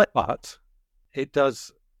 But it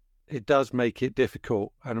does make it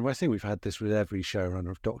difficult, and I think we've had this with every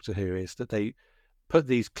showrunner of Doctor Who, is that they put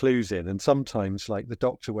these clues in, and sometimes, like the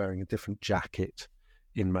Doctor wearing a different jacket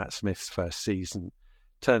in Matt Smith's first season,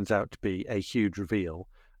 turns out to be a huge reveal,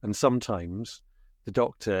 and sometimes the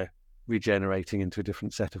Doctor regenerating into a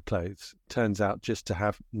different set of clothes turns out just to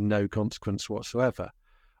have no consequence whatsoever.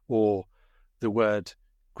 Or the word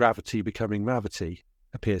gravity becoming mavity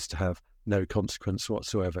appears to have no consequence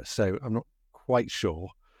whatsoever. So I'm not quite sure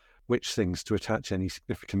which things to attach any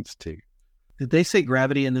significance to. Did they say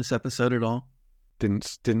gravity in this episode at all?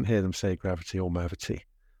 Didn't hear them say gravity or mavity.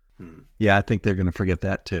 Yeah, I think they're going to forget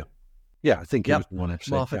that too. Yeah, I think it was one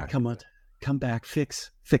episode. Moffat, come back,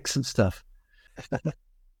 fix some stuff.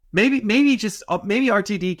 Maybe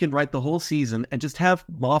RTD can write the whole season and just have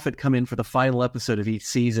Moffat come in for the final episode of each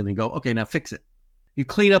season and go, okay, now fix it. You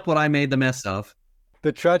clean up what I made the mess of.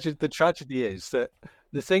 The tragedy is that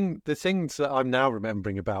the things that I'm now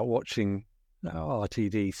remembering about watching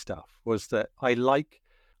RTD stuff was that I like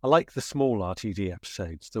the small RTD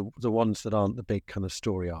episodes, the ones that aren't the big kind of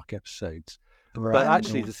story arc episodes. Right. But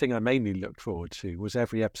actually, the thing I mainly looked forward to was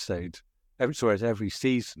every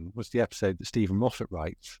season was the episode that Stephen Moffat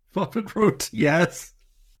writes. Moffat wrote, yes.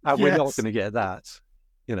 And we're not going to get that.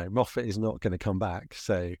 Moffat is not going to come back.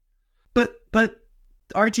 So, but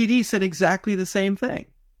RTD said exactly the same thing.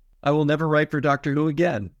 I will never write for Doctor Who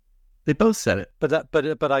again. They both said it.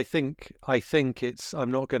 But I think it's,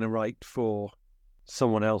 I'm not going to write for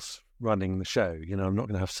someone else running the show. I'm not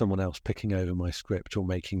going to have someone else picking over my script or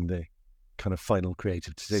making the kind of final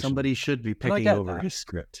creative decision. Somebody should be picking over his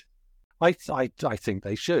script. I think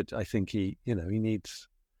they should. I think he needs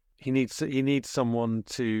someone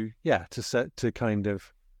to kind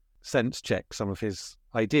of sense check some of his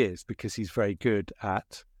ideas, because he's very good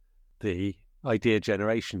at the idea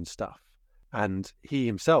generation stuff, and he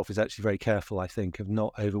himself is actually very careful, I think, of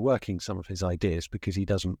not overworking some of his ideas, because he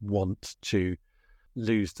doesn't want to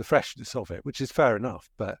lose the freshness of it, which is fair enough.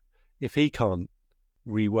 But if he can't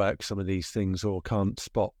rework some of these things or can't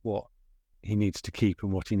spot what he needs to keep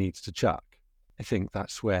and what he needs to chuck, I think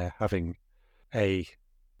that's where having a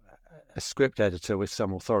script editor with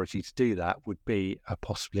some authority to do that would be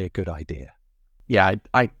possibly a good idea. Yeah,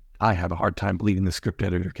 I have a hard time believing the script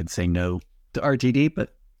editor can say no to RTD,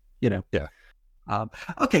 but Yeah.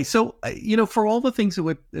 Okay, so for all the things that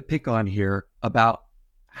we pick on here about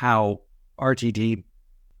how RTD,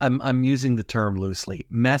 I'm using the term loosely,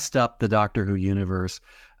 messed up the Doctor Who universe.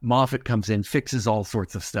 Moffat comes in, fixes all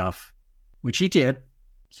sorts of stuff, which he did.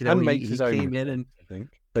 And makes his own, came in and, I think.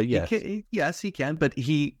 But yes. He can. But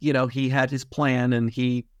he had his plan and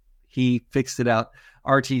he fixed it out.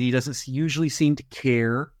 RTD doesn't usually seem to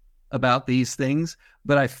care about these things,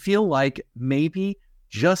 but I feel like maybe,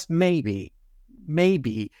 just maybe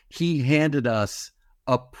he handed us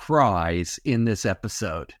a prize in this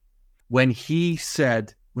episode when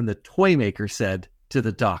the toy maker said to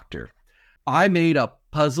the Doctor, I made a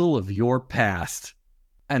puzzle of your past.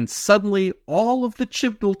 And suddenly all of the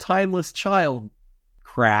Chibnall Timeless Child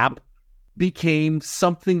crap became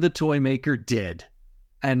something the toy maker did.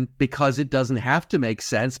 And because it doesn't have to make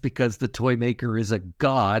sense, because the toy maker is a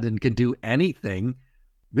god and can do anything,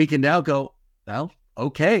 we can now go, well,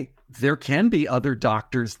 okay, there can be other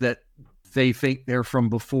doctors that they think they're from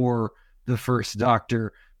before the first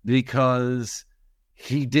Doctor because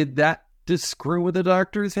he did that to screw with the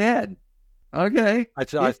Doctor's head. Okay. I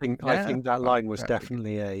think that line was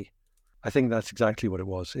definitely I think that's exactly what it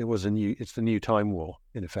was. It's the new Time War,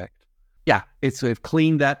 in effect. Yeah, I've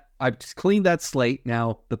cleaned that slate.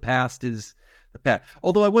 Now the past is the past.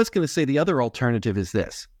 Although I was going to say the other alternative is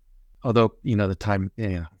this. Although, the time,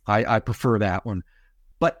 I prefer that one.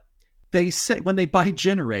 But they say, when they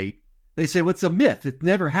bigenerate, they say, well, it's a myth. It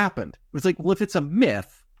never happened. It's like, well, if it's a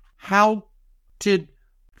myth,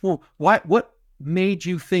 what made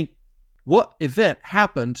you think, what event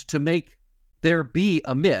happened to make there be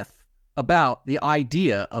a myth about the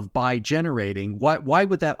idea of bigenerating? Why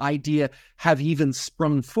would that idea have even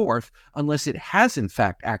sprung forth unless it has in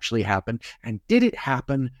fact actually happened? And did it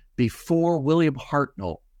happen before William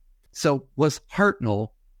Hartnell? So was Hartnell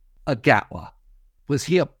a Gatwa? Was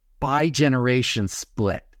he a bigeneration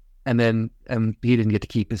split? And he didn't get to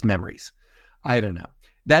keep his memories. I don't know.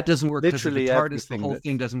 That doesn't work. Literally, the TARDIS, the whole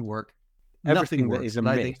thing doesn't work. Everything that works, is a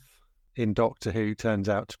myth in Doctor Who turns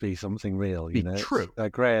out to be something real. True.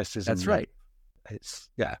 Greyism. That's right. It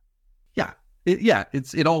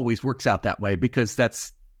It always works out that way because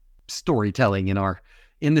that's storytelling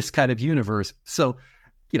in this kind of universe. So,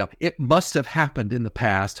 it must have happened in the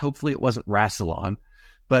past. Hopefully, it wasn't Rassilon,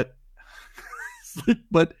 but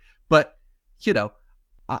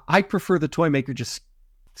I prefer the toy maker just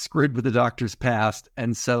screwed with the Doctor's past,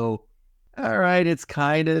 and so. All right, it's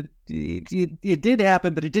kind of, it did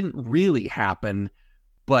happen, but it didn't really happen.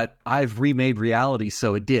 But I've remade reality,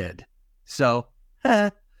 so it did. So,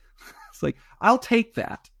 it's like, I'll take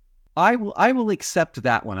that. I will accept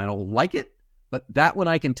that one. I don't like it, but that one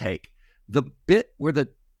I can take. The bit where the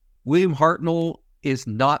William Hartnell is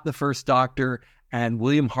not the first Doctor, and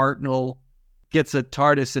William Hartnell gets a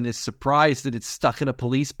TARDIS and is surprised that it's stuck in a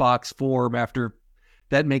police box form after,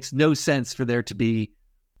 that makes no sense for there to be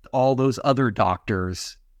all those other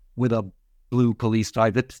doctors with a blue police tie.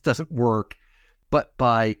 That just doesn't work. But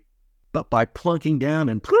by plunking down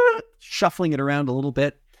and shuffling it around a little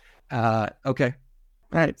bit, okay,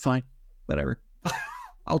 all right, fine, whatever.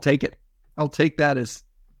 I'll take it. I'll take that as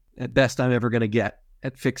at best I'm ever going to get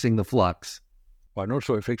at fixing the flux. Well, I'm not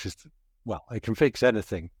sure it fixes. Well, it can fix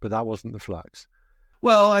anything, but that wasn't the flux.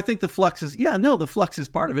 Well, I think the flux is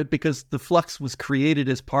part of it because the flux was created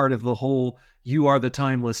as part of the whole, you are the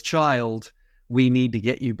timeless child. We need to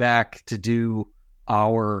get you back to do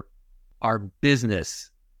our business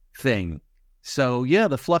thing. So yeah,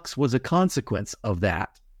 the flux was a consequence of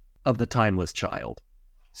that, of the timeless child.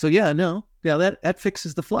 So that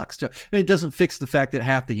fixes the flux. It doesn't fix the fact that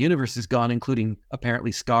half the universe is gone, including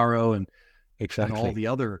apparently Skaro and all the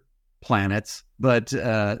other planets, but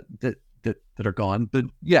that are gone. But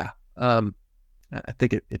I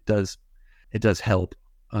think it does help.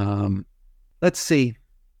 Let's see.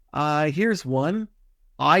 Here's one.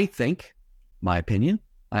 I think, my opinion,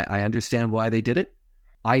 I understand why they did it.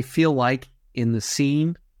 I feel like in the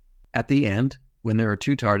scene at the end, when there are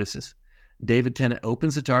two TARDISes, David Tennant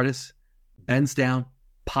opens the TARDIS, bends down,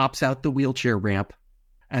 pops out the wheelchair ramp,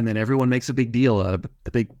 and then everyone makes a big deal out of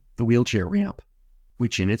the wheelchair ramp,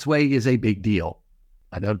 which in its way is a big deal.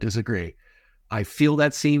 I don't disagree. I feel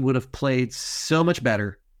that scene would have played so much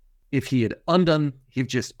better if he'd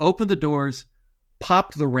just opened the doors,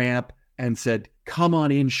 popped the ramp, and said, "Come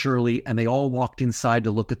on in, Shirley," and they all walked inside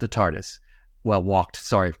to look at the TARDIS. Well, walked,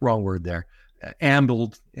 sorry, wrong word there.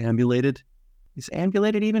 Ambulated? Is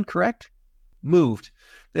ambulated even correct? Moved.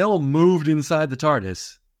 They all moved inside the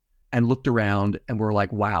TARDIS and looked around and were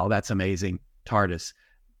like, wow, that's amazing, TARDIS.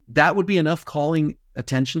 That would be enough calling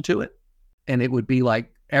attention to it. And it would be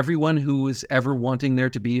like, everyone who was ever wanting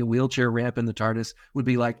there to be a wheelchair ramp in the TARDIS would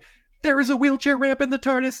be like, there is a wheelchair ramp in the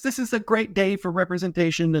TARDIS. This is a great day for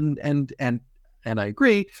representation. And I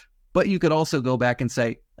agree. But you could also go back and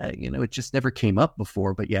say, it just never came up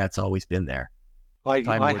before, but yeah, it's always been there. I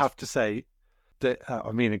have to say that,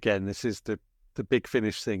 again, this is the Big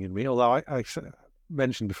Finish thing in me, although I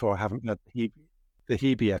mentioned before I haven't had the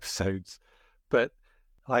Hebe episodes, but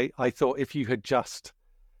I thought if you had just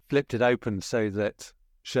flipped it open so that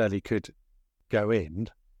Shirley could go in,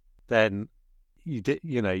 then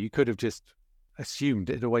you could have just assumed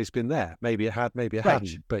it had always been there. Maybe it had, maybe it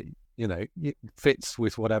hadn't, but it fits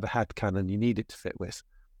with whatever head canon you need it to fit with.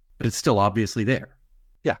 But it's still obviously there.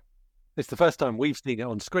 Yeah. It's the first time we've seen it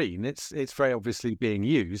on screen. It's very obviously being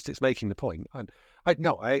used. It's making the point. And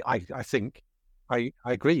I think I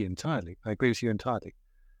agree entirely. I agree with you entirely.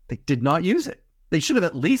 They did not use it. They should have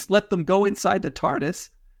at least let them go inside the TARDIS,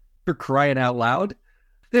 for crying out loud.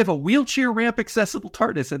 They have a wheelchair ramp accessible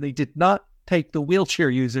TARDIS, and they did not take the wheelchair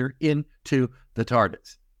user into the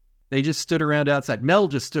TARDIS. They just stood around outside. Mel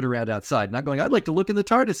just stood around outside, not going, I'd like to look in the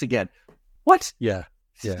TARDIS again. What? Yeah.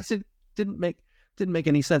 It didn't make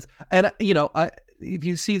any sense. And, if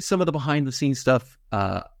you see some of the behind the scenes stuff,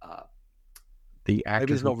 the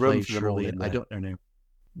actor who played Shirley, I don't know her name,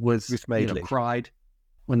 was, cried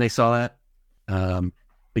when they saw that,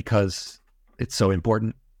 because it's so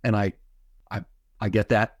important. And I get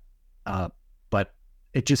that. But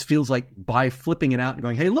it just feels like by flipping it out and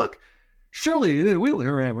going, hey, look, Shirley, we'll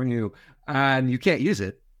remember you, and you can't use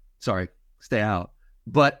it. Sorry, stay out.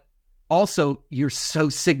 But also, you're so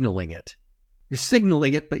signaling it. You're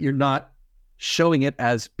signaling it, but you're not showing it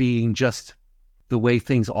as being just the way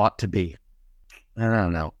things ought to be. I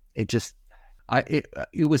don't know. It just,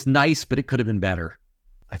 it was nice, but it could have been better,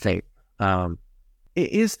 I think.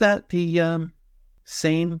 Is that the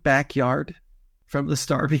same backyard from the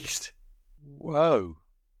Star Beast? Whoa.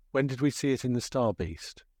 When did we see it in the Star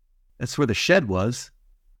Beast? That's where the shed was.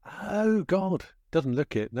 Oh, God. Doesn't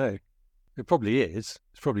look it, no. It probably is.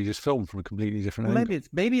 It's probably just filmed from a completely different angle.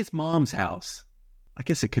 Maybe it's Mom's house. I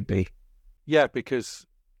guess it could be. Yeah, because...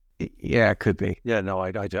 it could be. Yeah, no,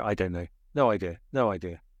 I don't know. No idea.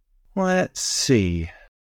 Let's see.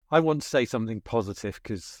 I want to say something positive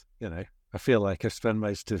because, I feel like I've spent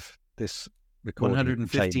most of this recording...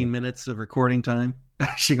 115 minutes of recording time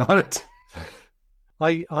bashing on it.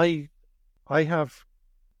 I have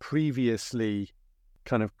previously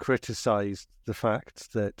kind of criticised the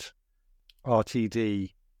fact that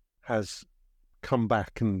RTD has come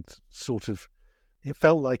back and sort of... It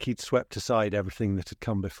felt like he'd swept aside everything that had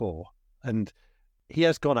come before. And he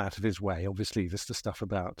has gone out of his way. Obviously, there's the stuff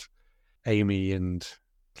about Amy and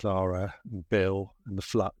Clara and Bill and the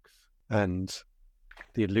Flux and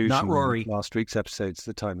the illusion. Not Rory. Last week's episodes,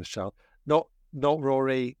 The Timeless Child. Not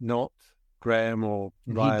Rory, not Graham or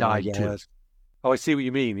Ryan. He died too. Oh, I see what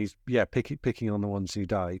you mean. He's picking on the ones who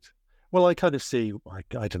died. Well, I kind of see.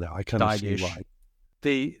 I don't know. I kind of see why.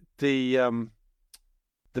 The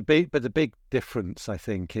big difference, I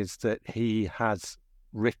think, is that he has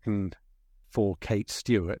written for Kate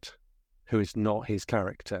Stewart, who is not his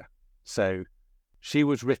character. So she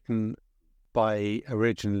was written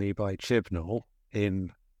originally by Chibnall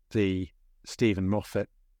in the Stephen Moffat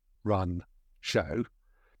run show.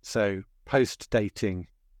 So post-dating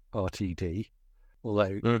RTD,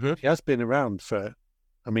 although she has been around for,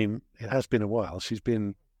 it has been a while. She's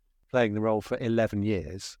been playing the role for 11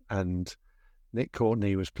 years, and Nick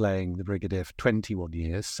Courtney was playing the Brigadier for 21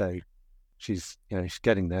 years, so she's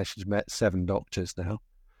getting there. She's met 7 doctors now,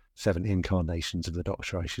 7 incarnations of the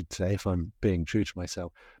Doctor, I should say, if I'm being true to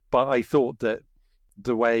myself. But I thought that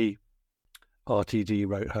the way RTD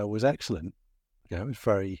wrote her was excellent. It was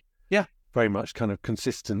very much kind of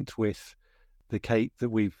consistent with the Kate that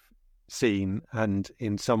we've seen, and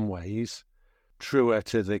in some ways truer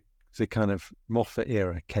to the kind of Moffat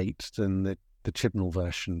era Kate than the Chibnall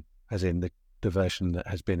version, as in the version that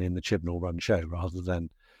has been in the Chibnall run show, rather than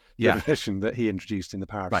the version that he introduced in the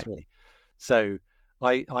Power of Three. So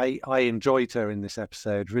I enjoyed her in this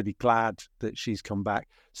episode. Really glad that she's come back.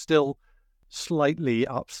 Still slightly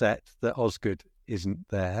upset that Osgood isn't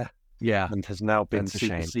there. Yeah, and has now been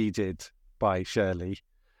superseded by Shirley.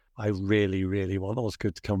 I really, really want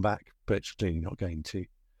Osgood to come back, but she's clearly not going to.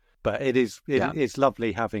 But it's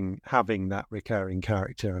lovely having that recurring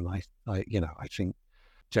character, and I think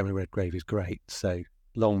Gemma Redgrave is great. So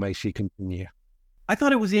long may she continue. I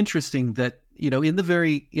thought it was interesting that, in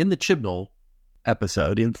the Chibnall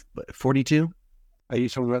episode in 42. Are you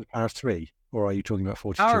talking about the Power of Three, or are you talking about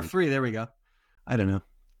 42? Power of Three, there we go. I don't know.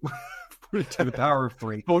 42, the Power of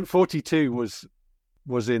Three. 42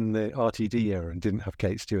 was in the RTD era and didn't have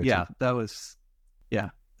Kate Stewart. Yeah, that was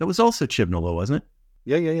also Chibnall, though, wasn't it?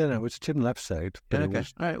 Yeah, no, it was a Chibnall episode. But okay.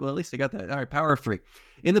 All right, well, at least I got that. All right, Power of Three.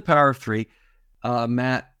 In the Power of Three,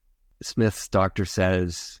 Matt Smith's doctor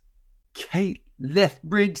says, Kate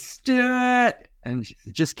Lethbridge Stewart, and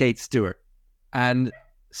just Kate Stewart, and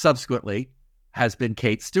subsequently has been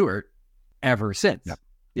Kate Stewart ever since.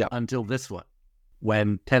 Yeah. Until this one,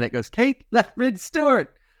 when Tennant goes, Kate Lethbridge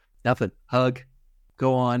Stewart, nothing. Hug,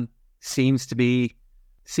 go on. Seems to be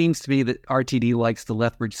that RTD likes the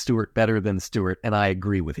Lethbridge Stewart better than Stewart, and I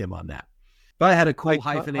agree with him on that. If I had a cool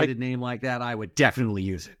hyphenated name like that, I would definitely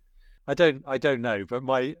use it. I don't know, but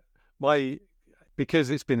my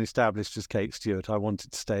because it's been established as Kate Stewart, I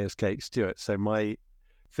wanted to stay as Kate Stewart. So my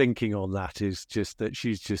thinking on that is just that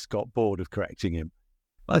she's just got bored of correcting him.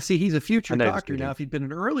 Well, see, he's a future I know it's doctor good. now. If he'd been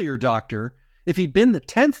an earlier doctor, if he'd been the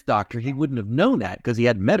 10th doctor, he wouldn't have known that because he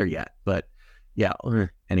hadn't met her yet. But yeah,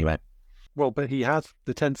 anyway. Well, but the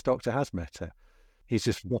 10th Doctor has met her. He's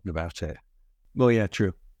just forgotten about it. Well, yeah,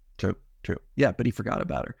 true. Yeah, but he forgot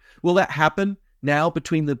about her. Will that happen now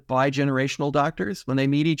between the bi-generational doctors? When they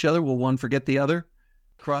meet each other, will one forget the other?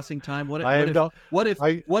 Crossing time? What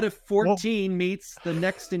if 14 meets the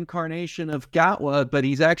next incarnation of Gatwa, but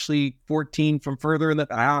he's actually 14 from further in the...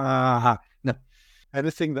 No.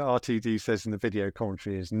 Anything that RTD says in the video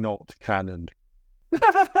commentary is not canon.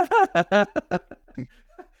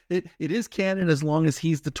 It is canon as long as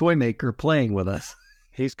he's the toy maker playing with us.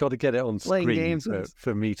 He's got to get it on Playing screen games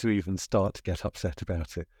for me to even start to get upset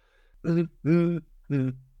about it. And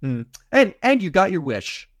you got your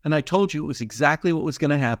wish. And I told you it was exactly what was going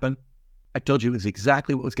to happen.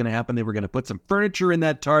 They were going to put some furniture in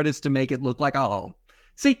that TARDIS to make it look like a home.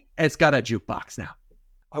 See, it's got a jukebox now.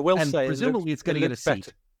 I will say, presumably it's going to get a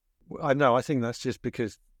seat. I know. I think that's just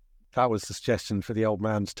because that was the suggestion for the old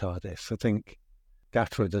man's TARDIS. I think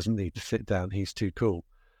Gatwa doesn't need to sit down. He's too cool.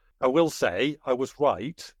 I will say, I was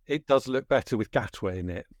right. It does look better with Gatwa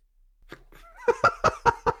in it.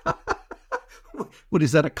 What,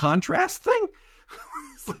 is that a contrast thing?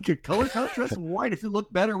 It's like a color contrast? Why does it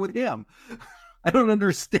look better with him? I don't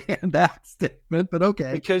understand that statement, but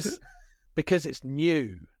okay. Because it's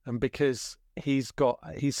new and because he's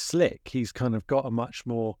slick. He's kind of got a much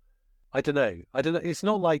more, I don't know. It's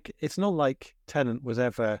not like Tennant was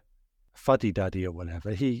ever fuddy-duddy or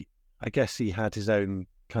whatever. I guess he had his own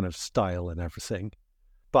kind of style and everything,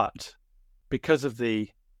 but because of the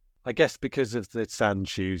sand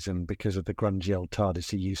shoes and because of the grungy old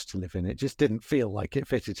TARDIS he used to live in, it just didn't feel like it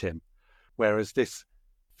fitted him, whereas this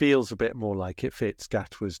feels a bit more like it fits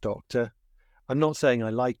Gatwa's Doctor. I'm not saying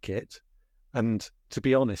I like it, and to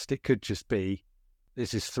be honest, it could just be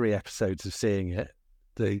this is 3 episodes of seeing it.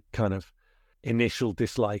 The kind of initial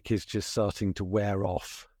dislike is just starting to wear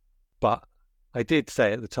off, but I did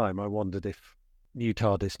say at the time I wondered if new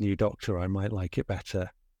TARDIS, new Doctor, I might like it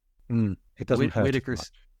better. It doesn't hurt.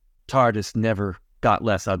 Whittaker's TARDIS never got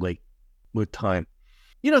less ugly with time.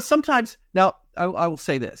 Sometimes, now, I will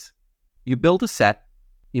say this. You build a set,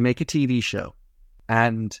 you make a TV show,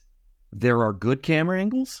 and there are good camera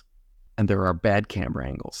angles, and there are bad camera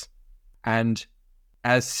angles. And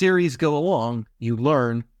as series go along, you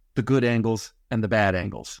learn the good angles and the bad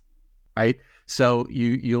angles, right? So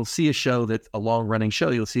you'll see a show that's a long-running show.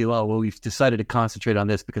 You'll see, we've decided to concentrate on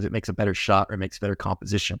this because it makes a better shot or makes better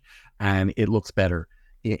composition, and it looks better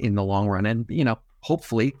in the long run. And,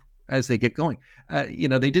 hopefully, as they get going.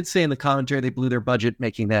 They did say in the commentary they blew their budget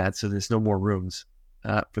making that, so there's no more rooms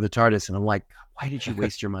for the TARDIS. And I'm like, why did you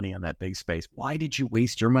waste your money on that big space? Why did you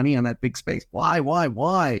waste your money on that big space?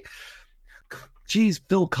 Why? Geez,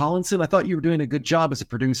 Phil Collinson, I thought you were doing a good job as a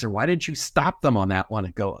producer. Why didn't you stop them on that one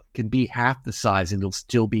and go, it can be half the size and it'll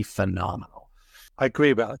still be phenomenal? I agree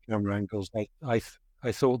about the camera angles. I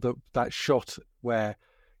thought that shot where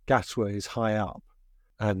Gatwa is high up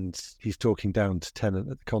and he's talking down to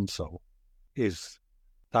Tennant at the console is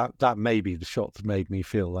that may be the shot that made me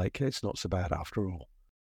feel like it's not so bad after all.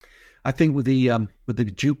 I think with the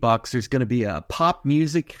jukebox, there's going to be a pop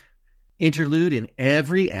music interlude in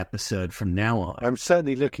every episode from now on. I'm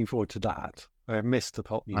certainly looking forward to that. I missed the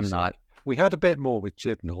pop music. I'm not. We had a bit more with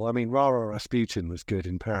Chibnall. I mean, Rara Rasputin was good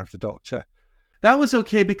in Power of the Doctor. That was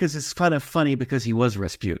okay because it's kind of funny because he was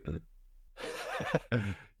Rasputin.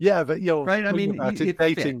 Yeah, but you're right. I mean, it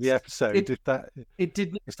dating the episode. It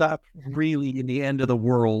didn't. Is that really in the end of the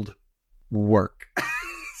world work?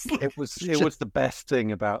 It was the best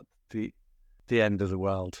thing about the end of the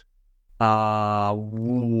world.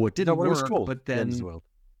 It didn't work. It was cool. But then the end of the world.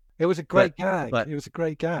 It was a great gag. It was a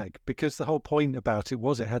great gag because the whole point about it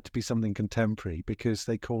was it had to be something contemporary because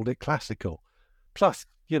they called it classical. Plus,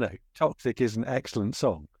 Toxic is an excellent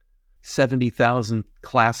song. 70,000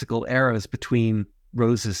 classical eras between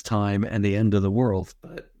Rose's time and the end of the world.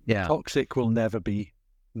 But yeah, Toxic will never be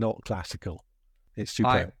not classical. It's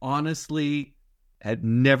superb. I honestly had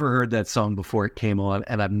never heard that song before it came on,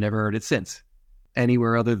 and I've never heard it since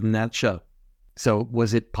anywhere other than that show. So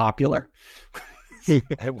was it popular?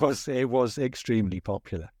 It was extremely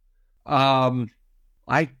popular. I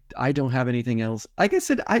don't have anything else. Like I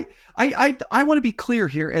said, I want to be clear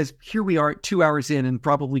here, as here we are 2 hours in and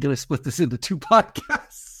probably going to split this into 2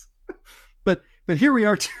 podcasts. but here we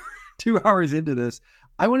are 2 hours into this.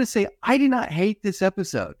 I want to say I did not hate this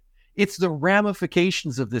episode. It's the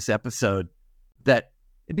ramifications of this episode that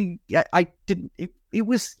I didn't. It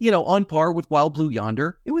was on par with Wild Blue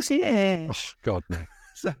Yonder. It was Oh God no.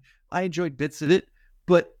 So I enjoyed bits of it,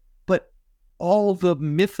 but all the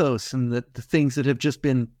mythos and the things that have just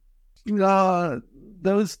been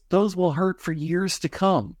those will hurt for years to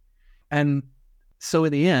come. And so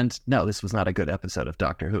in the end, no, this was not a good episode of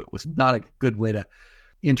Doctor Who. It was not a good way to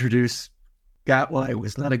introduce Gatwa. It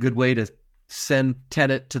was not a good way to send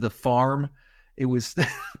Tennant to the farm. It was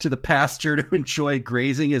to the pasture to enjoy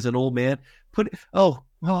grazing as an old man.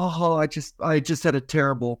 I just had a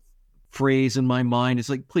terrible phrase in my mind. It's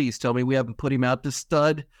like, please tell me we haven't put him out to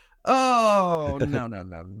stud. Oh,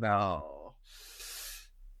 no.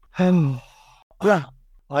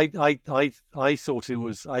 I thought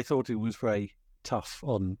it was very tough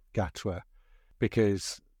on Gatwa,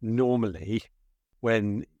 because normally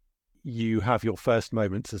when you have your first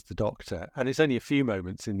moments as the Doctor, and it's only a few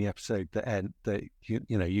moments in the episode that end, that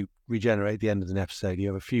you regenerate at the end of an episode, you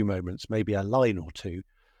have a few moments, maybe a line or two,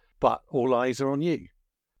 but all eyes are on you.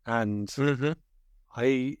 And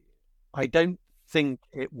I don't think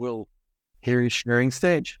it will. Here he's sharing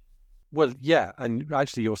stage. Well, yeah, and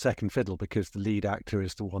actually you're second fiddle, because the lead actor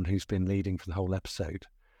is the one who's been leading for the whole episode.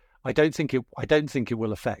 I don't think it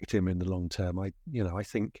will affect him in the long term. I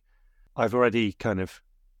think I've already kind of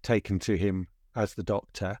taken to him as the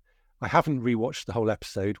Doctor. I haven't rewatched the whole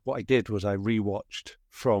episode. What I did was I rewatched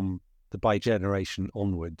from the By Generation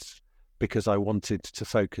onwards, because I wanted to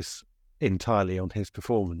focus entirely on his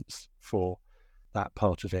performance for that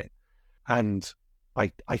part of it. And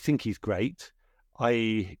I think he's great.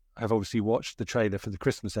 I have obviously watched the trailer for the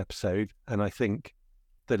Christmas episode, and I think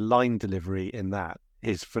the line delivery in that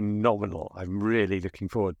is phenomenal. I'm really looking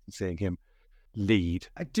forward to seeing him lead.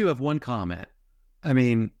 I do have one comment. I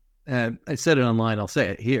mean, I said it online, I'll say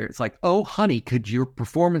it here. It's like, oh, honey, could your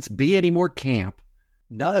performance be any more camp?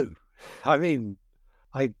 No. I mean,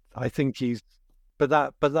 I think he's,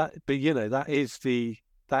 that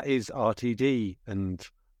is RTD and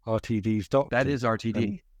RTD's Doctor. That is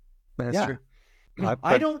RTD. That's true.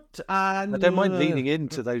 I don't mind leaning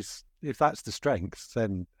into those. If that's the strength,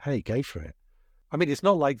 then hey, go for it. I mean, it's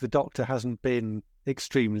not like the Doctor hasn't been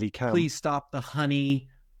extremely camp. Please stop the honey,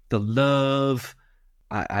 the love.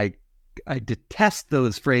 I detest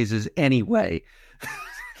those phrases anyway.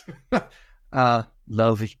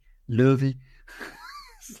 Lovey.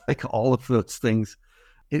 It's like all of those things.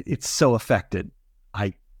 It's so affected.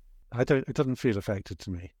 I don't. It doesn't feel affected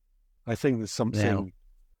to me. I think there's something. No.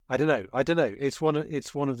 I don't know. It's one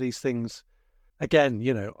of these things. Again,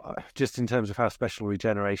 just in terms of how special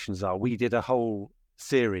regenerations are, we did a whole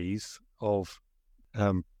series of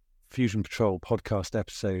Fusion Patrol podcast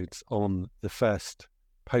episodes on the first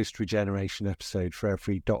post-regeneration episode for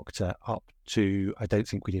every Doctor up to, I don't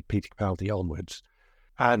think we did Peter Capaldi onwards.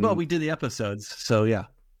 And well, we did the episodes, so yeah.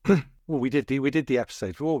 Well, we did the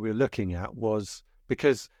episodes. But what we were looking at was,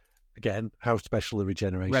 because again, how special the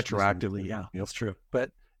regeneration retroactively, yeah, that's true.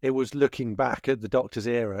 But it was looking back at the Doctor's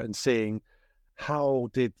era and seeing how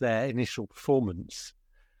did their initial performance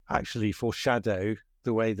actually foreshadow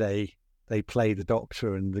the way they play the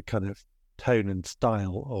Doctor and the kind of tone and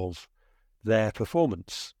style of their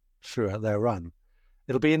performance throughout their run.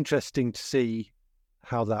 It'll be interesting to see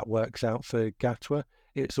how that works out for Gatwa.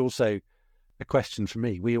 It's also a question for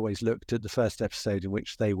me. We always looked at the first episode in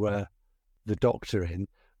which they were the Doctor in,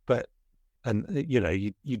 and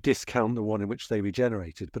you discount the one in which they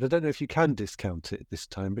regenerated, but I don't know if you can discount it this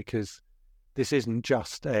time, because this isn't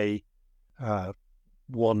just a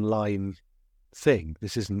one line thing.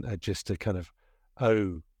 This isn't just a kind of,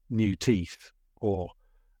 oh, new teeth, or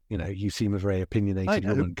you seem a very opinionated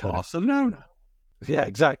woman. No. Yeah,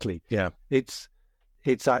 exactly. Yeah, it's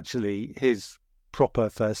actually his proper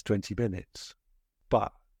first 20 minutes,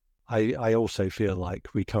 but I also feel like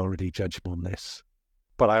we can't really judge him on this.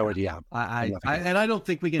 But I already am. I don't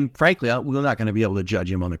think we can. Frankly, we're not going to be able to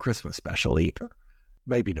judge him on the Christmas special either.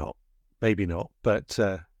 Maybe not. But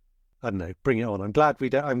I don't know. Bring it on. I'm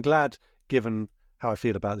glad, given how I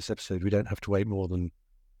feel about this episode, we don't have to wait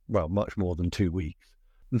much more than 2 weeks.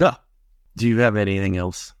 No. Do you have anything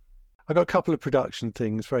else? I got a couple of production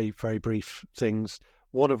things, very, very brief things.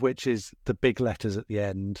 One of which is the big letters at the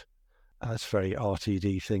end. That's a very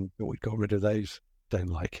RTD thing, but we got rid of those.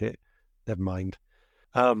 Don't like it. Never mind.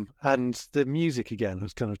 And the music again, I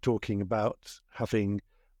was kind of talking about having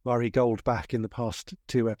Murray Gold back in the past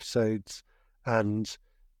 2 episodes, and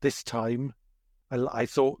this time I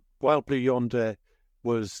thought Wild Blue Yonder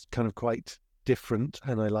was kind of quite different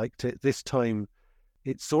and I liked it. This time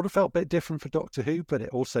it sort of felt a bit different for Doctor Who, but it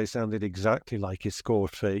also sounded exactly like his score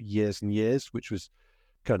for Years and Years, which was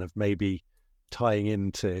kind of maybe tying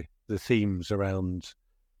into the themes around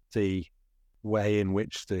the way in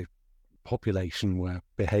which the population were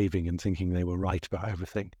behaving and thinking they were right about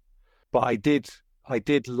everything. But I did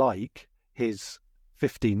like his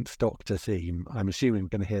 15th Doctor theme. I'm assuming we're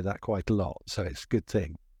going to hear that quite a lot, so it's a good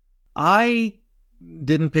thing. I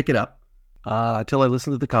didn't pick it up until I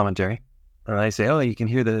listened to the commentary. And I say, oh, you can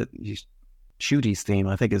hear the Shooty's theme,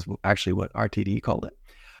 I think is actually what RTD called it,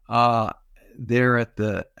 there at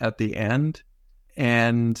the end.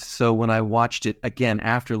 And so when I watched it again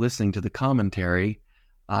after listening to the commentary,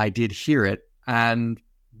 I did hear it. And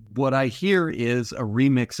what I hear is a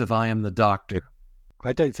remix of I Am the Doctor.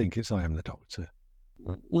 I don't think it's I Am the Doctor.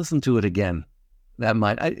 Listen to it again. That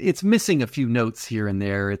might. It's missing a few notes here and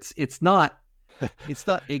there. It's not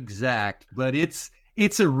exact, but it's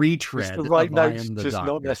a retread. It's the right of notes, I Am the just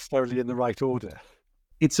Doctor. not necessarily in the right order.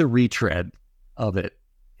 It's a retread of it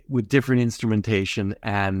with different instrumentation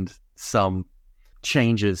and some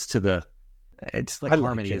changes to the. It's like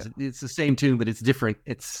harmony. It's the same tune, but it's different.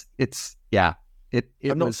 It's yeah.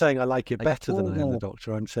 I'm not saying I like it better than I Am the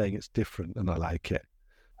Doctor. I'm saying it's different and I like it.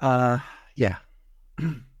 Yeah.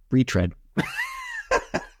 Retread.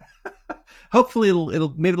 Hopefully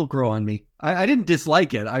it'll grow on me. I didn't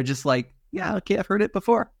dislike it. I just like, yeah, okay, I've heard it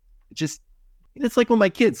before. It's like when my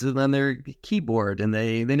kids are on their keyboard and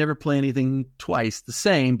they never play anything twice the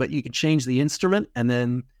same, but you can change the instrument and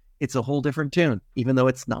then it's a whole different tune, even though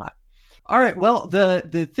it's not. All right. Well,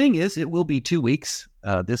 the thing is, it will be 2 weeks.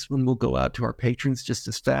 This one will go out to our patrons just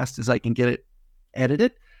as fast as I can get it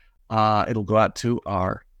edited. It'll go out to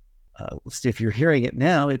our if you're hearing it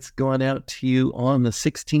now, it's going out to you on the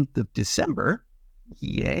 16th of December.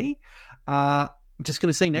 Yay. I'm just going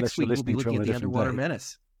to say next week we'll be looking at the Underwater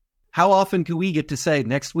Menace. How often can we get to say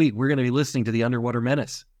next week we're going to be listening to the Underwater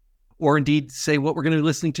Menace? Or indeed say what we're going to be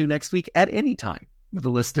listening to next week at any time with the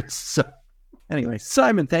listeners. So anyway,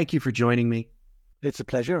 Simon, thank you for joining me. It's a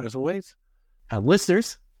pleasure, as always.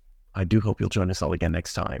 Listeners, I do hope you'll join us all again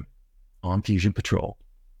next time on Fusion Patrol.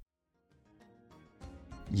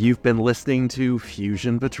 You've been listening to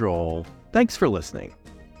Fusion Patrol. Thanks for listening.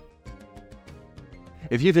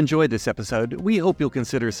 If you've enjoyed this episode, we hope you'll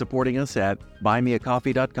consider supporting us at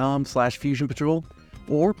buymeacoffee.com/FusionPatrol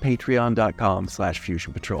or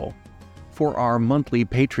patreon.com/FusionPatrol. For our monthly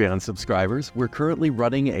Patreon subscribers, we're currently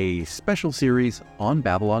running a special series on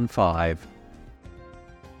Babylon 5.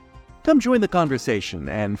 Come join the conversation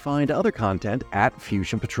and find other content at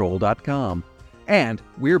FusionPatrol.com. And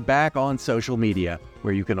we're back on social media,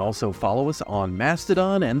 where you can also follow us on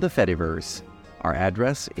Mastodon and the Fediverse. Our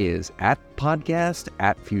address is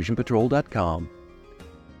 @podcast@FusionPatrol.com.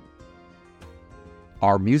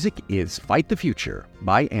 Our music is Fight the Future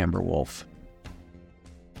by Amberwolf.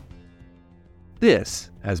 This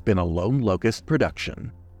has been a Lone Locust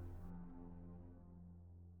production.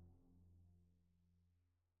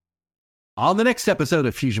 On the next episode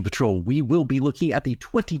of Fusion Patrol, we will be looking at the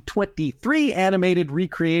 2023 animated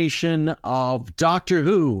recreation of Doctor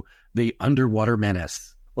Who, The Underwater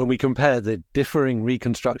Menace. When we compare the differing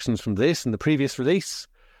reconstructions from this and the previous release,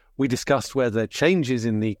 we discussed whether changes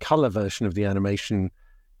in the colour version of the animation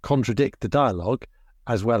contradict the dialogue,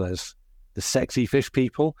 as well as the sexy fish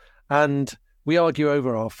people, and we argue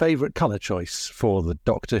over our favourite colour choice for the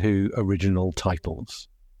Doctor Who original titles.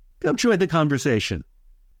 Come join the conversation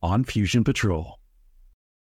on Fusion Patrol.